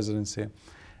Bush presidency.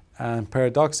 And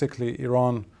paradoxically,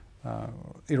 Iran's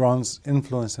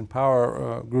influence and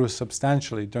power grew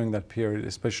substantially during that period,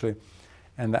 especially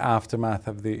in the aftermath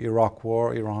of the Iraq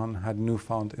War. Iran had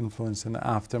newfound influence in the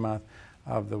aftermath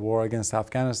of the war against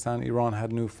Afghanistan. Iran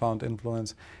had newfound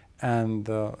influence, and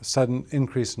the sudden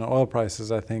increase in oil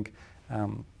prices, I think,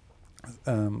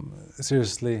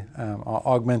 seriously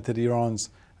augmented Iran's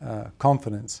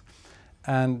confidence.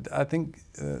 And I think,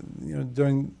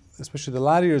 during especially the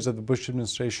latter years of the Bush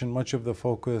administration, much of the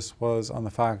focus was on the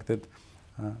fact that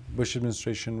Bush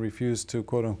administration refused to,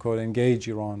 quote unquote, engage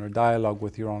Iran or dialogue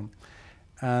with Iran.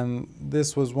 And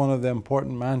this was one of the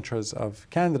important mantras of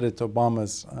candidate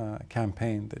Obama's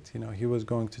campaign, that he was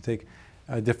going to take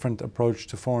a different approach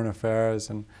to foreign affairs,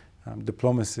 and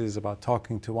diplomacy is about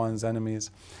talking to one's enemies.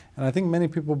 And I think many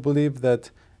people believe that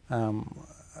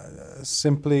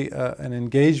simply an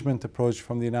engagement approach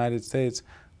from the United States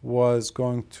was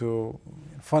going to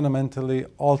fundamentally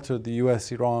alter the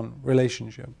U.S. Iran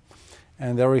relationship.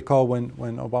 And I recall when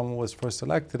Obama was first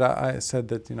elected, I said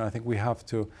that I think we have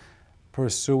to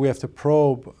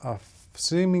probe a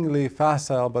seemingly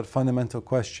facile but fundamental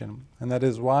question, and that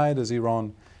is, why does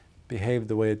Iran behave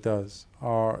the way it does?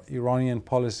 Are Iranian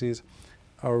policies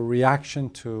a reaction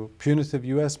to punitive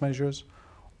U.S. measures,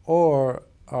 or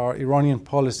are Iranian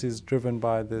policies driven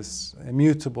by this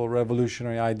immutable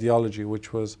revolutionary ideology,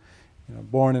 which was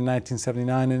born in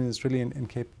 1979 and is really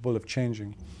incapable of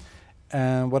changing?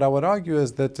 And what I would argue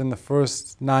is that in the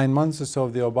first 9 months or so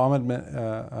of the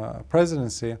Obama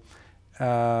presidency,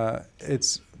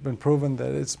 it's been proven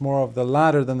that it's more of the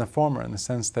latter than the former, in the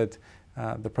sense that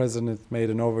the president made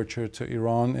an overture to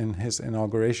Iran in his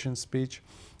inauguration speech.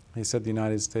 He said the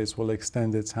United States will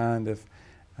extend its hand if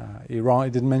Iran,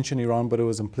 he didn't mention Iran, but it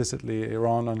was implicitly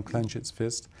Iran unclench its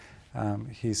fist.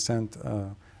 He sent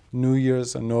New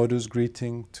Year's and Nowruz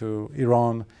greeting to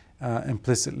Iran,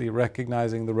 implicitly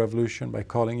recognizing the revolution by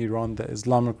calling Iran the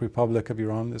Islamic Republic of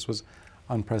Iran. This was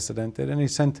unprecedented. And he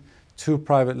sent 2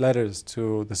 private letters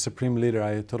to the Supreme Leader,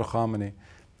 Ayatollah Khamenei,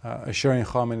 assuring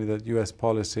Khamenei that U.S.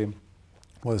 policy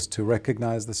was to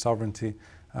recognize the sovereignty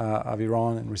of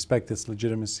Iran and respect its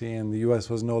legitimacy, and the U.S.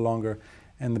 was no longer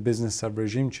in the business of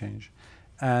regime change.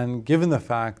 And given the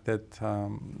fact that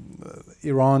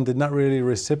Iran did not really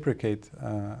reciprocate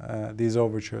these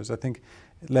overtures, I think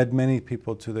it led many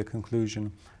people to the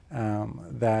conclusion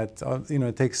that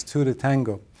it takes 2 to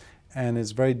tango, and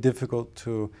it's very difficult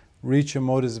to reach a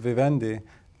modus vivendi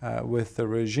with the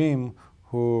regime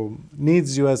who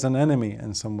needs you as an enemy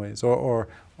in some ways, or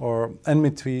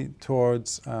enmity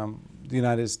towards the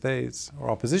United States, or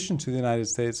opposition to the United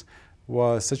States,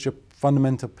 was such a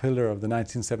fundamental pillar of the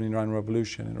 1979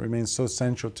 revolution, and remains so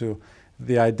central to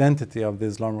the identity of the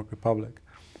Islamic Republic.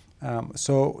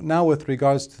 So now, with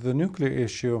regards to the nuclear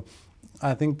issue,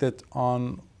 I think that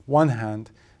on one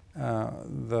hand,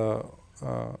 the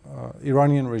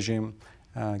Iranian regime,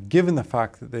 given the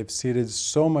fact that they've ceded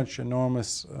so much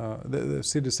enormous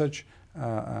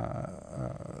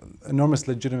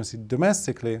legitimacy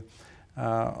domestically,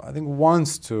 I think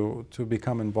wants to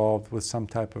become involved with some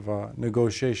type of a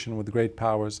negotiation with great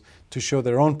powers to show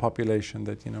their own population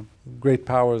that great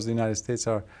powers, the United States,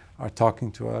 are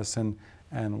talking to us and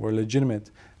we're legitimate.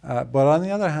 But on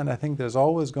the other hand, I think there's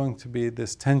always going to be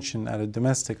this tension at a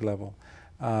domestic level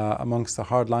amongst the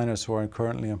hardliners who are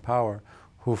currently in power,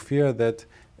 who fear that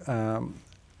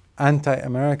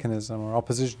anti-Americanism or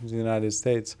opposition to the United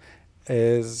States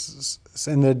is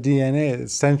in their DNA,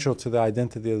 it's central to the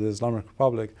identity of the Islamic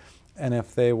Republic. And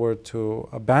if they were to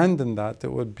abandon that,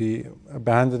 it would be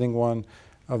abandoning one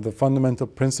of the fundamental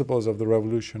principles of the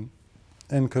revolution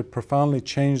and could profoundly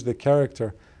change the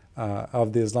character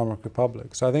of the Islamic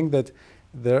Republic. So I think that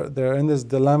they're in this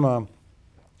dilemma,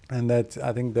 and that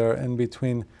I think they're in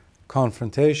between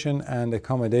confrontation and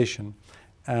accommodation.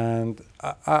 And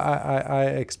I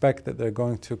expect that they're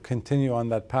going to continue on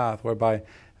that path, whereby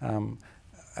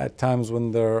at times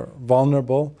when they're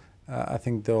vulnerable, I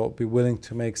think they'll be willing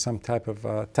to make some type of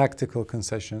tactical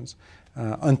concessions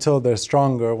until they're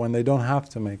stronger, when they don't have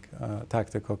to make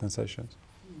tactical concessions.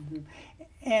 Mm-hmm.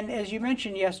 And as you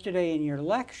mentioned yesterday in your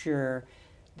lecture,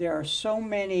 there are so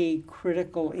many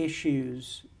critical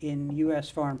issues in U.S.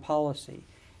 foreign policy: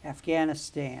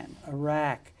 Afghanistan,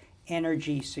 Iraq,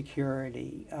 energy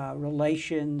security,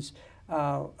 relations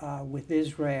with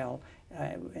Israel,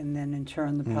 and then in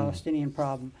turn the Palestinian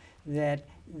problem, that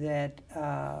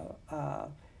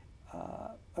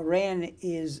Iran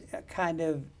is kind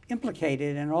of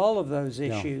implicated in all of those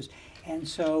issues. Yeah. And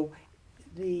so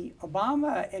the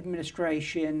Obama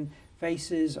administration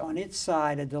faces on its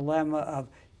side a dilemma of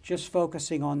just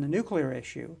focusing on the nuclear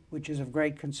issue, which is of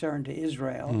great concern to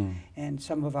Israel and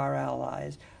some of our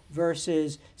allies,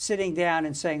 versus sitting down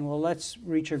and saying, well, let's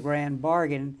reach a grand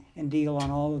bargain and deal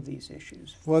on all of these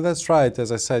issues. Well, that's right.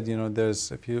 As I said,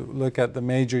 if you look at the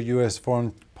major U.S.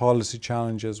 foreign policy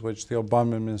challenges which the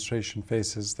Obama administration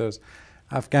faces,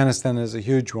 Afghanistan is a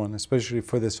huge one, especially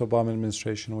for this Obama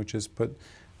administration, which has put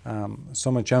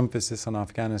so much emphasis on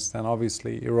Afghanistan.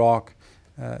 Obviously, Iraq,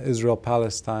 Israel,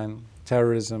 Palestine,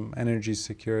 terrorism, energy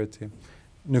security,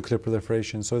 nuclear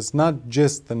proliferation. So it's not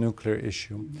just the nuclear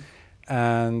issue.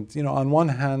 And on one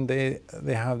hand, they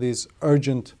have these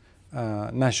urgent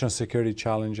national security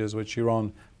challenges which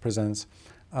Iran presents.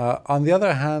 On the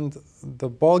other hand, the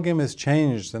ballgame has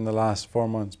changed in the last 4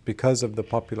 months because of the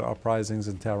popular uprisings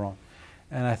in Tehran.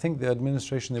 And I think the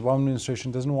Obama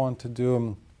administration doesn't want to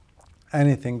do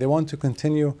anything. They want to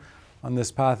continue on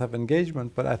this path of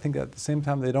engagement, but I think at the same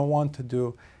time they don't want to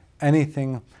do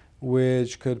anything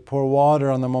which could pour water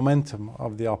on the momentum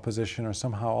of the opposition or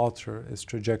somehow alter its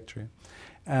trajectory.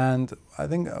 And I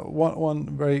think one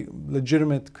very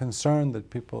legitimate concern that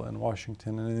people in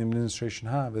Washington and in the administration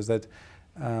have is that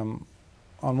on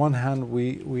one hand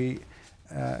we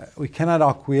cannot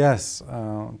acquiesce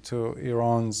to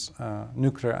Iran's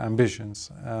nuclear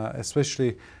ambitions,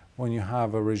 especially when you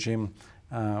have a regime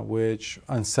which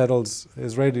unsettles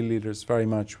Israeli leaders very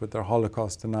much with their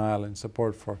Holocaust denial and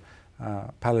support for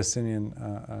Palestinian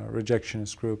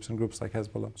rejectionist groups and groups like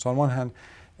Hezbollah. So on one hand,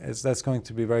 that's going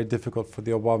to be very difficult for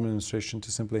the Obama administration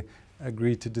to simply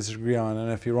agree to disagree on.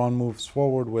 And if Iran moves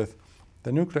forward with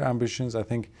the nuclear ambitions, I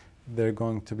think they're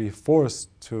going to be forced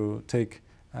to take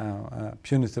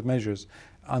punitive measures.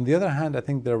 On the other hand, I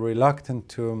think they're reluctant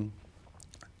to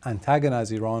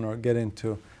antagonize Iran or get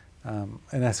into an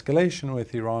escalation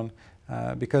with Iran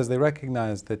because they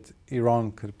recognize that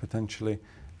Iran could potentially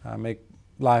make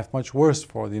life much worse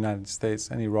for the United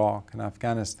States and Iraq and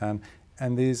Afghanistan.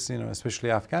 And these,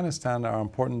 especially Afghanistan, are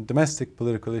important domestic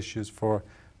political issues for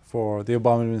the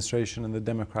Obama administration and the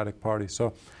Democratic Party.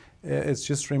 So it's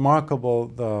just remarkable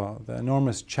the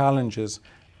enormous challenges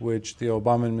which the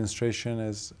Obama administration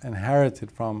has inherited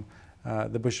from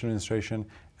the Bush administration,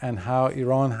 and how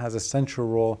Iran has a central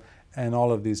role in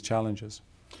all of these challenges.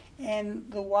 And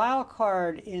the wild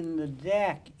card in the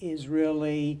deck is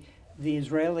really the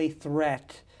Israeli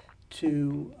threat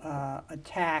to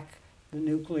attack the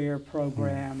nuclear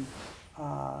program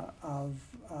of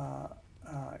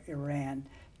Iran.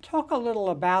 Talk a little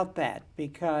about that,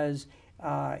 because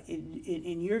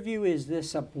in your view, is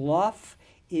this a bluff?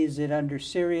 Is it under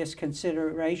serious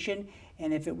consideration?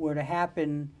 And if it were to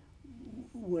happen,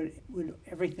 would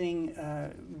everything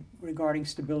regarding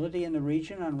stability in the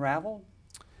region unravel?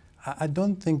 I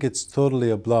don't think it's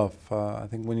totally a bluff. I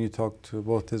think when you talk to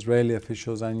both Israeli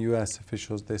officials and U.S.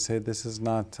 officials, they say this is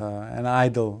not an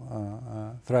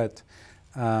idle threat.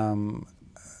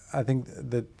 I think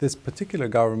that this particular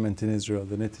government in Israel,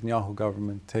 the Netanyahu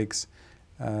government, takes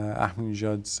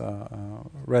Ahmadinejad's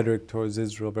rhetoric towards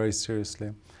Israel very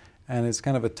seriously. And it's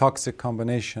kind of a toxic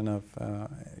combination of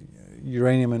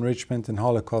uranium enrichment and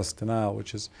Holocaust denial,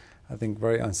 which is, I think,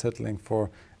 very unsettling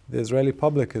for the Israeli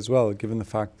public as well, given the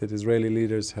fact that Israeli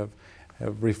leaders have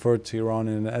referred to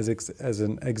Iran as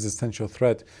an existential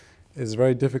threat. It's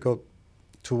very difficult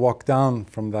to walk down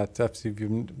from that. If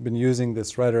you've been using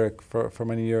this rhetoric for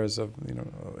many years of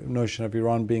notion of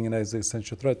Iran being an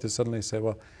existential threat, to suddenly say,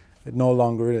 well, it no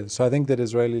longer is. So I think that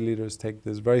Israeli leaders take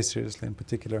this very seriously, in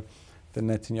particular the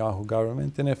Netanyahu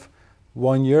government. And if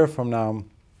 1 year from now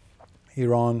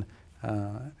Iran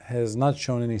has not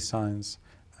shown any signs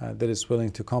that it's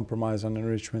willing to compromise on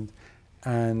enrichment,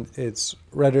 and its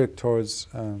rhetoric towards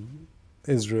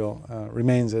Israel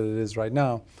remains as it is right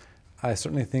now, I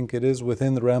certainly think it is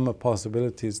within the realm of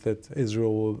possibilities that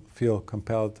Israel will feel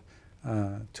compelled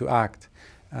to act.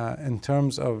 In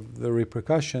terms of the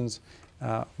repercussions,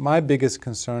 my biggest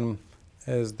concern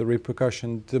is the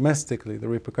repercussions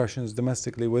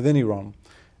domestically within Iran.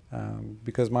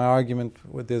 Because my argument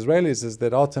with the Israelis is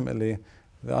that ultimately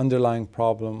the underlying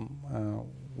problem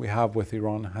we have with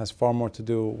Iran has far more to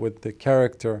do with the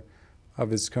character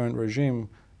of its current regime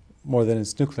more than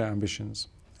its nuclear ambitions,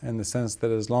 in the sense that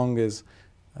as long as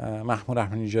Mahmoud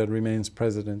Ahmadinejad remains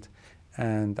president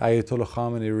and Ayatollah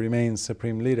Khamenei remains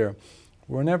supreme leader,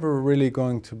 we're never really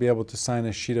going to be able to sign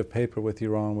a sheet of paper with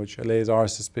Iran which allays our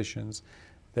suspicions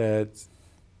that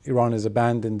Iran has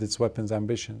abandoned its weapons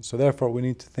ambitions. So therefore we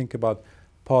need to think about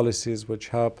policies which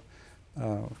help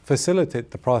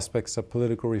facilitate the prospects of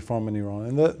political reform in Iran.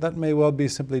 And that may well be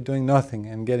simply doing nothing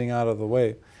and getting out of the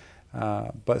way.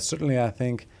 But certainly I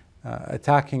think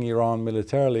attacking Iran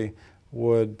militarily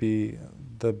would be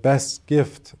the best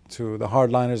gift to the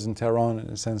hardliners in Tehran. In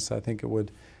a sense, I think it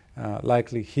would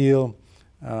likely heal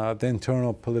the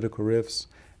internal political rifts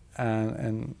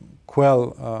and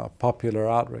quell popular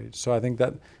outrage. So I think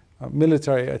that a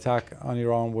military attack on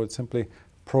Iran would simply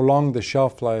prolong the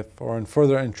shelf life or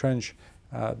further entrench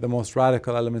the most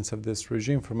radical elements of this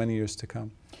regime for many years to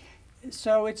come.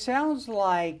 So it sounds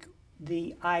like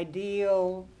the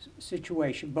ideal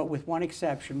situation, but with one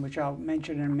exception, which I'll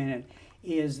mention in a minute,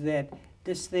 is that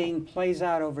this thing plays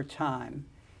out over time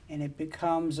and it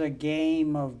becomes a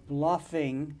game of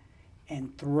bluffing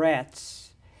and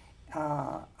threats.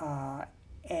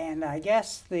 And I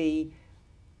guess the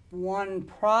one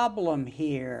problem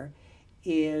here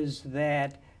is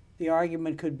that the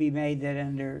argument could be made that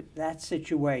under that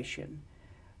situation,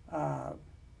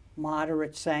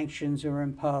 moderate sanctions are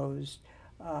imposed,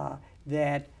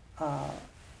 that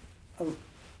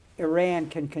Iran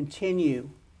can continue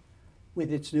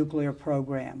with its nuclear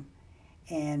program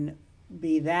and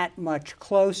be that much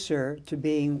closer to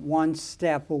being one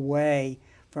step away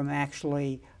from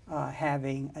actually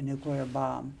having a nuclear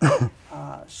bomb.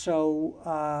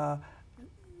 So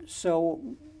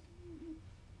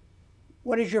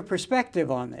what is your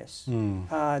perspective on this?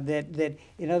 That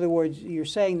in other words, you're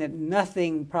saying that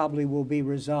nothing probably will be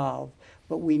resolved,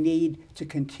 but we need to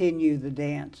continue the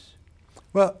dance.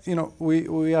 Well, you know,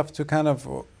 we have to kind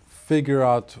of figure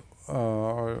out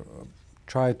or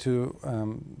try to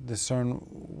discern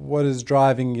what is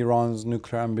driving Iran's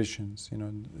nuclear ambitions. You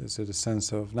know, is it a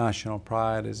sense of national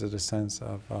pride? Is it a sense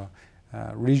of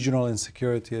regional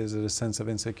insecurity? Is it a sense of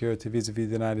insecurity vis-a-vis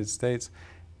the United States?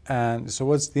 And so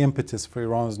what's the impetus for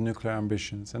Iran's nuclear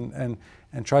ambitions? And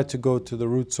try to go to the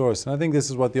root source. And I think this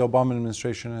is what the Obama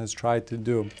administration has tried to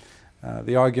do.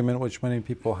 The argument which many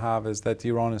people have is that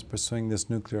Iran is pursuing this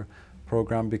nuclear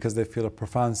program because they feel a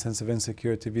profound sense of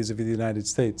insecurity vis-a-vis the United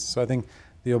States. So I think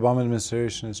the Obama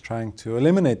administration is trying to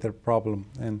eliminate that problem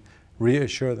and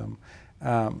reassure them.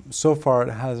 So far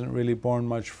it hasn't really borne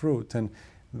much fruit. And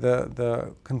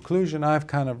the conclusion I've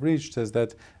kind of reached is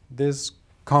that this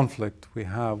conflict we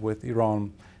have with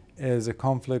Iran is a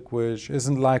conflict which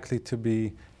isn't likely to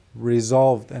be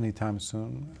resolved anytime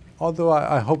soon. Although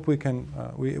I hope we can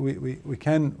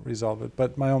resolve it,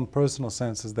 but my own personal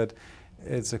sense is that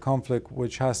it's a conflict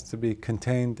which has to be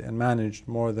contained and managed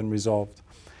more than resolved.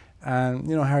 And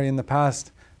you know, Harry, in the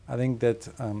past, I think that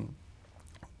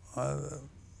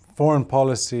foreign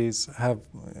policies have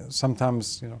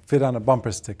sometimes fit on a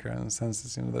bumper sticker in the sense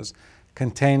that there's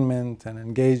containment and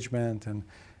engagement and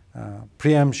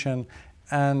preemption.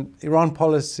 And Iran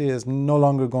policy is no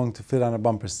longer going to fit on a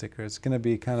bumper sticker. It's going to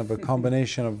be kind of a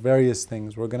combination of various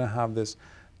things. We're going to have this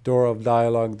door of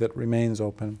dialogue that remains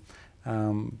open.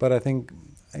 But I think,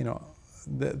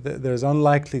 there's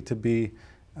unlikely to be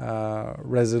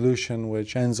resolution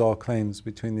which ends all claims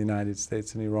between the United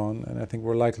States and Iran. And I think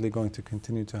we're likely going to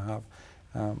continue to have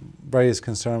various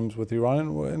concerns with Iran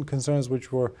and concerns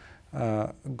which we're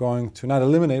going to not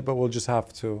eliminate, but we'll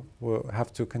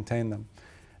have to contain them.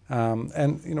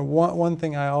 And one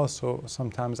thing I also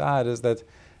sometimes add is that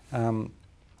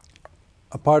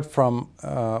apart from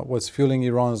what's fueling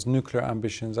Iran's nuclear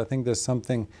ambitions, I think there's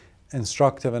something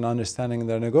instructive in understanding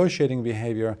their negotiating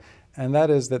behavior, and that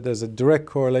is that there's a direct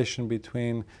correlation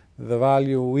between the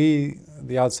value we,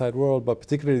 the outside world, but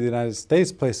particularly the United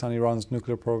States, place on Iran's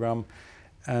nuclear program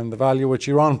and the value which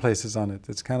Iran places on it.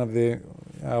 It's kind of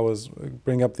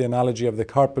bring up the analogy of the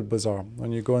carpet bazaar.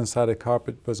 When you go inside a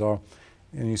carpet bazaar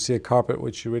and you see a carpet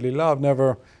which you really love,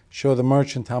 never show the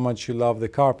merchant how much you love the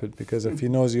carpet, because if he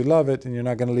knows you love it and you're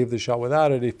not going to leave the shop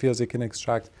without it, he feels he can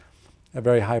extract a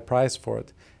very high price for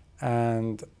it.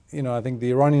 And I think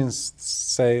the Iranians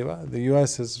say, well, the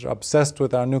U.S. is obsessed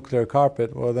with our nuclear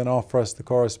carpet, well, then offer us the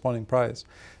corresponding prize.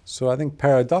 So I think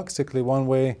paradoxically, one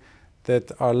way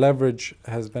that our leverage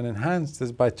has been enhanced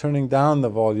is by turning down the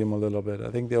volume a little bit.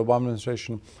 I think the Obama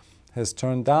administration has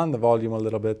turned down the volume a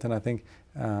little bit, and I think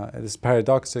it is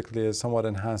paradoxically has somewhat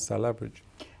enhanced our leverage.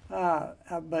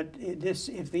 But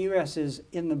if the U.S. is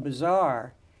in the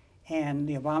bazaar and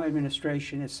the Obama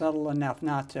administration is subtle enough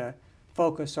not to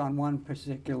focus on one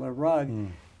particular rug,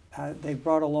 they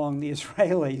brought along the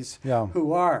Israelis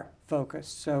who are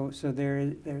focused. So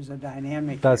there's a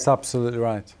dynamic. That's here. Absolutely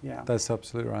right. Yeah. That's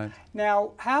absolutely right.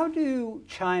 Now, how do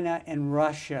China and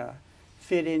Russia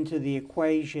fit into the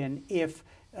equation if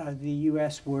the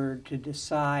U.S. were to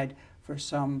decide for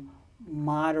some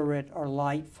moderate or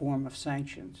light form of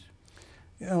sanctions?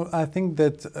 I think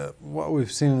that what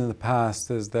we've seen in the past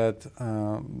is that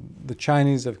the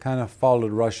Chinese have kind of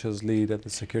followed Russia's lead at the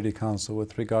Security Council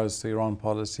with regards to Iran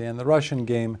policy, and the Russian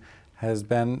game has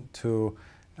been to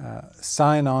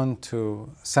sign on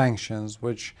to sanctions,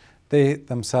 which they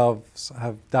themselves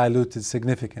have diluted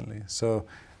significantly. So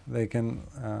they can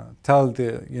tell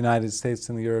the United States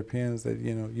and the Europeans that,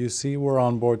 you see, we're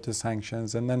on board to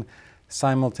sanctions, and then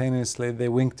simultaneously they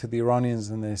wink to the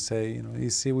Iranians and they say, you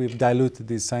see, we've diluted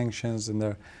these sanctions and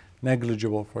they're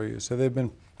negligible for you. So they've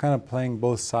been kind of playing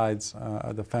both sides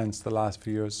of the fence the last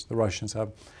few years, the Russians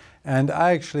have. And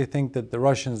I actually think that the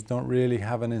Russians don't really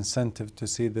have an incentive to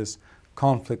see this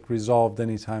conflict resolved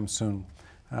anytime soon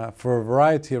for a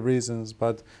variety of reasons,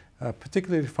 but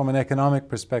particularly from an economic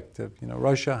perspective.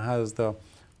 Russia has the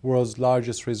world's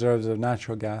largest reserves of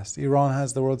natural gas. Iran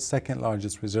has the world's second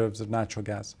largest reserves of natural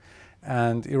gas.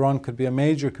 And Iran could be a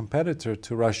major competitor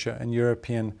to Russia in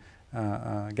European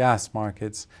gas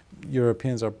markets.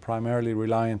 Europeans are primarily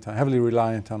heavily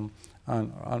reliant on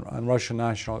Russian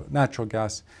natural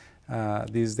gas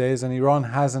these days, and Iran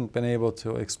hasn't been able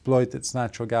to exploit its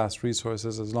natural gas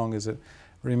resources as long as it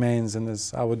remains in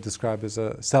this, I would describe as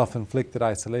a self-inflicted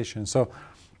isolation. So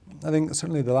I think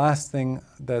certainly the last thing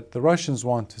that the Russians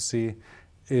want to see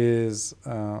is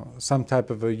some type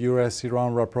of a U.S.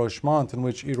 Iran rapprochement in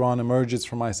which Iran emerges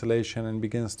from isolation and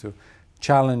begins to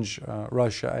challenge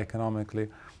Russia economically.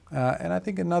 And I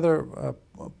think another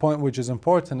point which is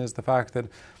important is the fact that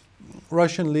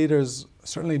Russian leaders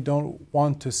certainly don't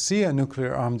want to see a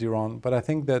nuclear-armed Iran, but I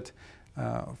think that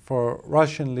for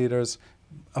Russian leaders,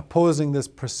 opposing this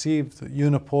perceived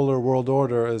unipolar world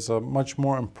order is a much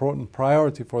more important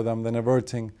priority for them than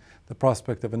averting the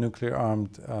prospect of a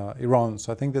nuclear-armed Iran.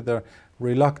 So I think that they're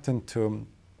reluctant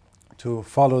to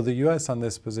follow the U.S. on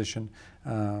this position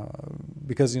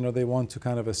because they want to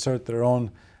kind of assert their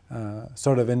own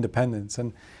sort of independence.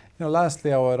 And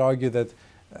lastly, I would argue that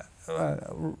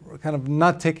kind of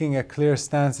not taking a clear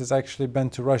stance has actually been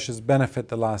to Russia's benefit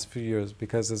the last few years,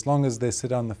 because as long as they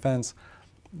sit on the fence,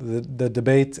 the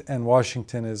debate in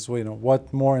Washington is,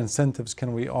 what more incentives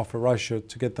can we offer Russia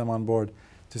to get them on board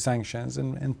to sanctions?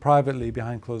 And privately,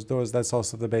 behind closed doors, that's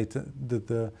also the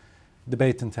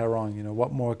debate in Tehran.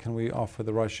 What more can we offer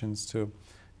the Russians to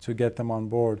get them on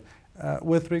board?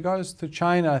 With regards to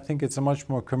China, I think it's a much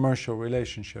more commercial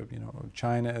relationship.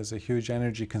 China is a huge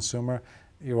energy consumer.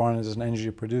 Iran is an energy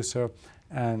producer.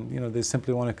 And, they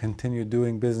simply want to continue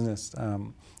doing business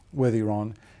with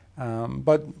Iran.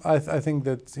 But I think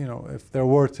that, if there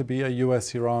were to be a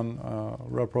U.S.-Iran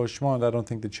rapprochement, I don't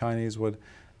think the Chinese would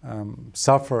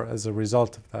suffer as a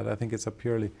result of that. I think it's a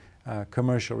purely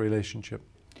commercial relationship.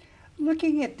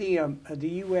 Looking at the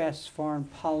U.S. foreign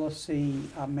policy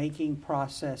making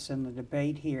process and the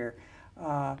debate here,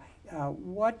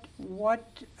 what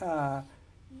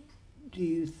do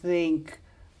you think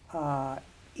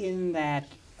in that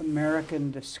American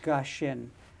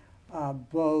discussion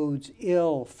bodes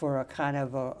ill for a kind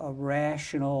of a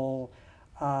rational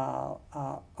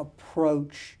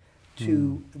approach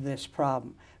to this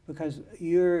problem? Because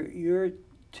you're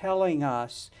telling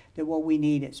us that what we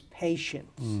need is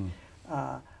patience,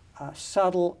 a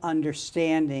subtle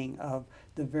understanding of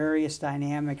the various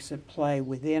dynamics at play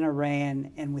within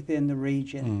Iran and within the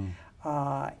region,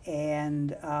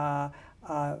 and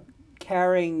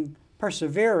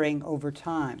persevering over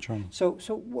time. Sure. So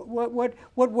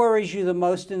what worries you the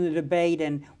most in the debate,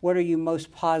 and what are you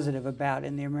most positive about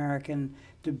in the American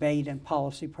debate and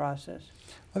policy process?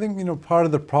 I think, part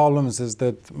of the problems is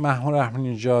that Mahmoud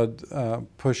Ahmadinejad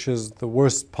pushes the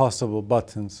worst possible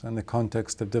buttons in the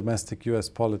context of domestic U.S.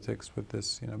 politics with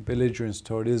this, belligerence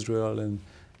toward Israel and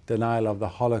denial of the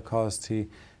Holocaust. He,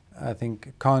 I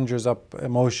think, conjures up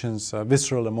emotions,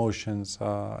 visceral emotions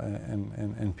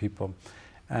in people.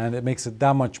 And it makes it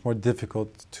that much more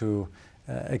difficult to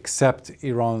accept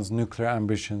Iran's nuclear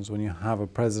ambitions when you have a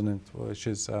president which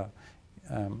is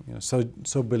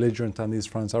so belligerent on these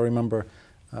fronts. I remember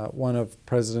one of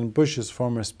President Bush's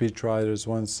former speechwriters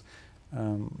once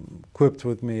quipped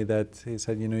with me that he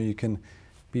said, you can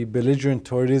be belligerent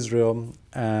toward Israel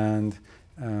and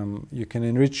you can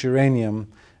enrich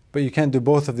uranium, but you can't do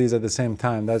both of these at the same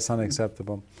time. That's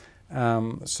unacceptable.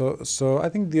 So I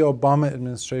think the Obama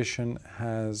administration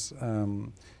has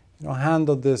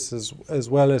handled this as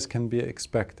well as can be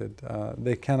expected.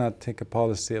 They cannot take a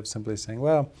policy of simply saying,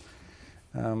 well,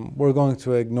 we're going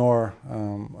to ignore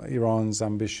Iran's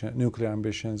nuclear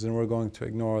ambitions, and we're going to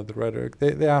ignore the rhetoric.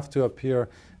 They have to appear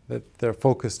that they're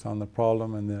focused on the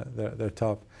problem and they're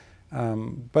tough.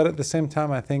 But at the same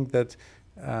time, I think that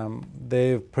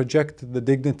they've projected the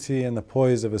dignity and the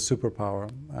poise of a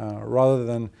superpower rather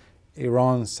than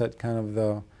Iran set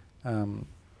the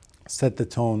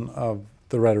tone of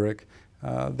the rhetoric.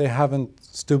 They haven't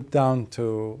stooped down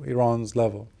to Iran's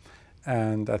level,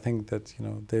 and I think that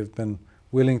they've been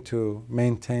willing to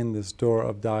maintain this door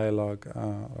of dialogue,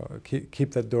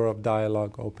 keep that door of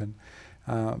dialogue open.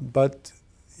 But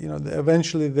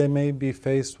eventually they may be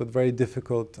faced with very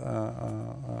difficult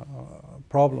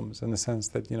problems, in the sense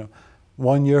that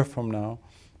 1 year from now,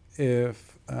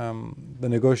 if the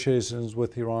negotiations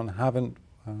with Iran haven't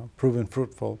proven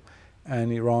fruitful,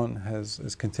 and Iran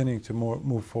is continuing to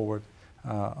move forward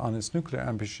on its nuclear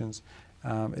ambitions,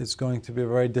 it's going to be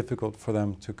very difficult for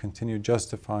them to continue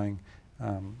justifying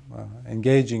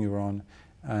engaging Iran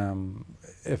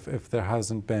if there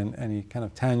hasn't been any kind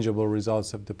of tangible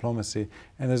results of diplomacy.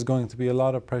 And there's going to be a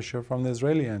lot of pressure from the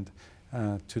Israeli end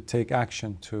to take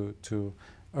action to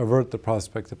avert the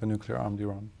prospect of a nuclear-armed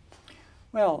Iran.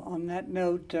 Well, on that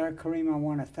note, Karim, I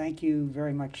want to thank you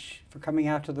very much for coming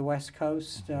out to the West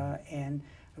Coast and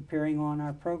appearing on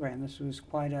our program. This was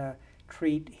quite a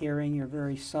treat hearing your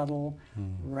very subtle,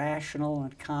 rational,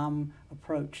 and calm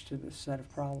approach to this set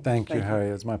of problems. Thank you, Harry.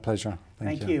 It's my pleasure.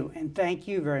 Thank you. And thank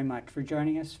you very much for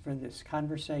joining us for this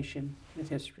conversation with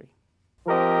history.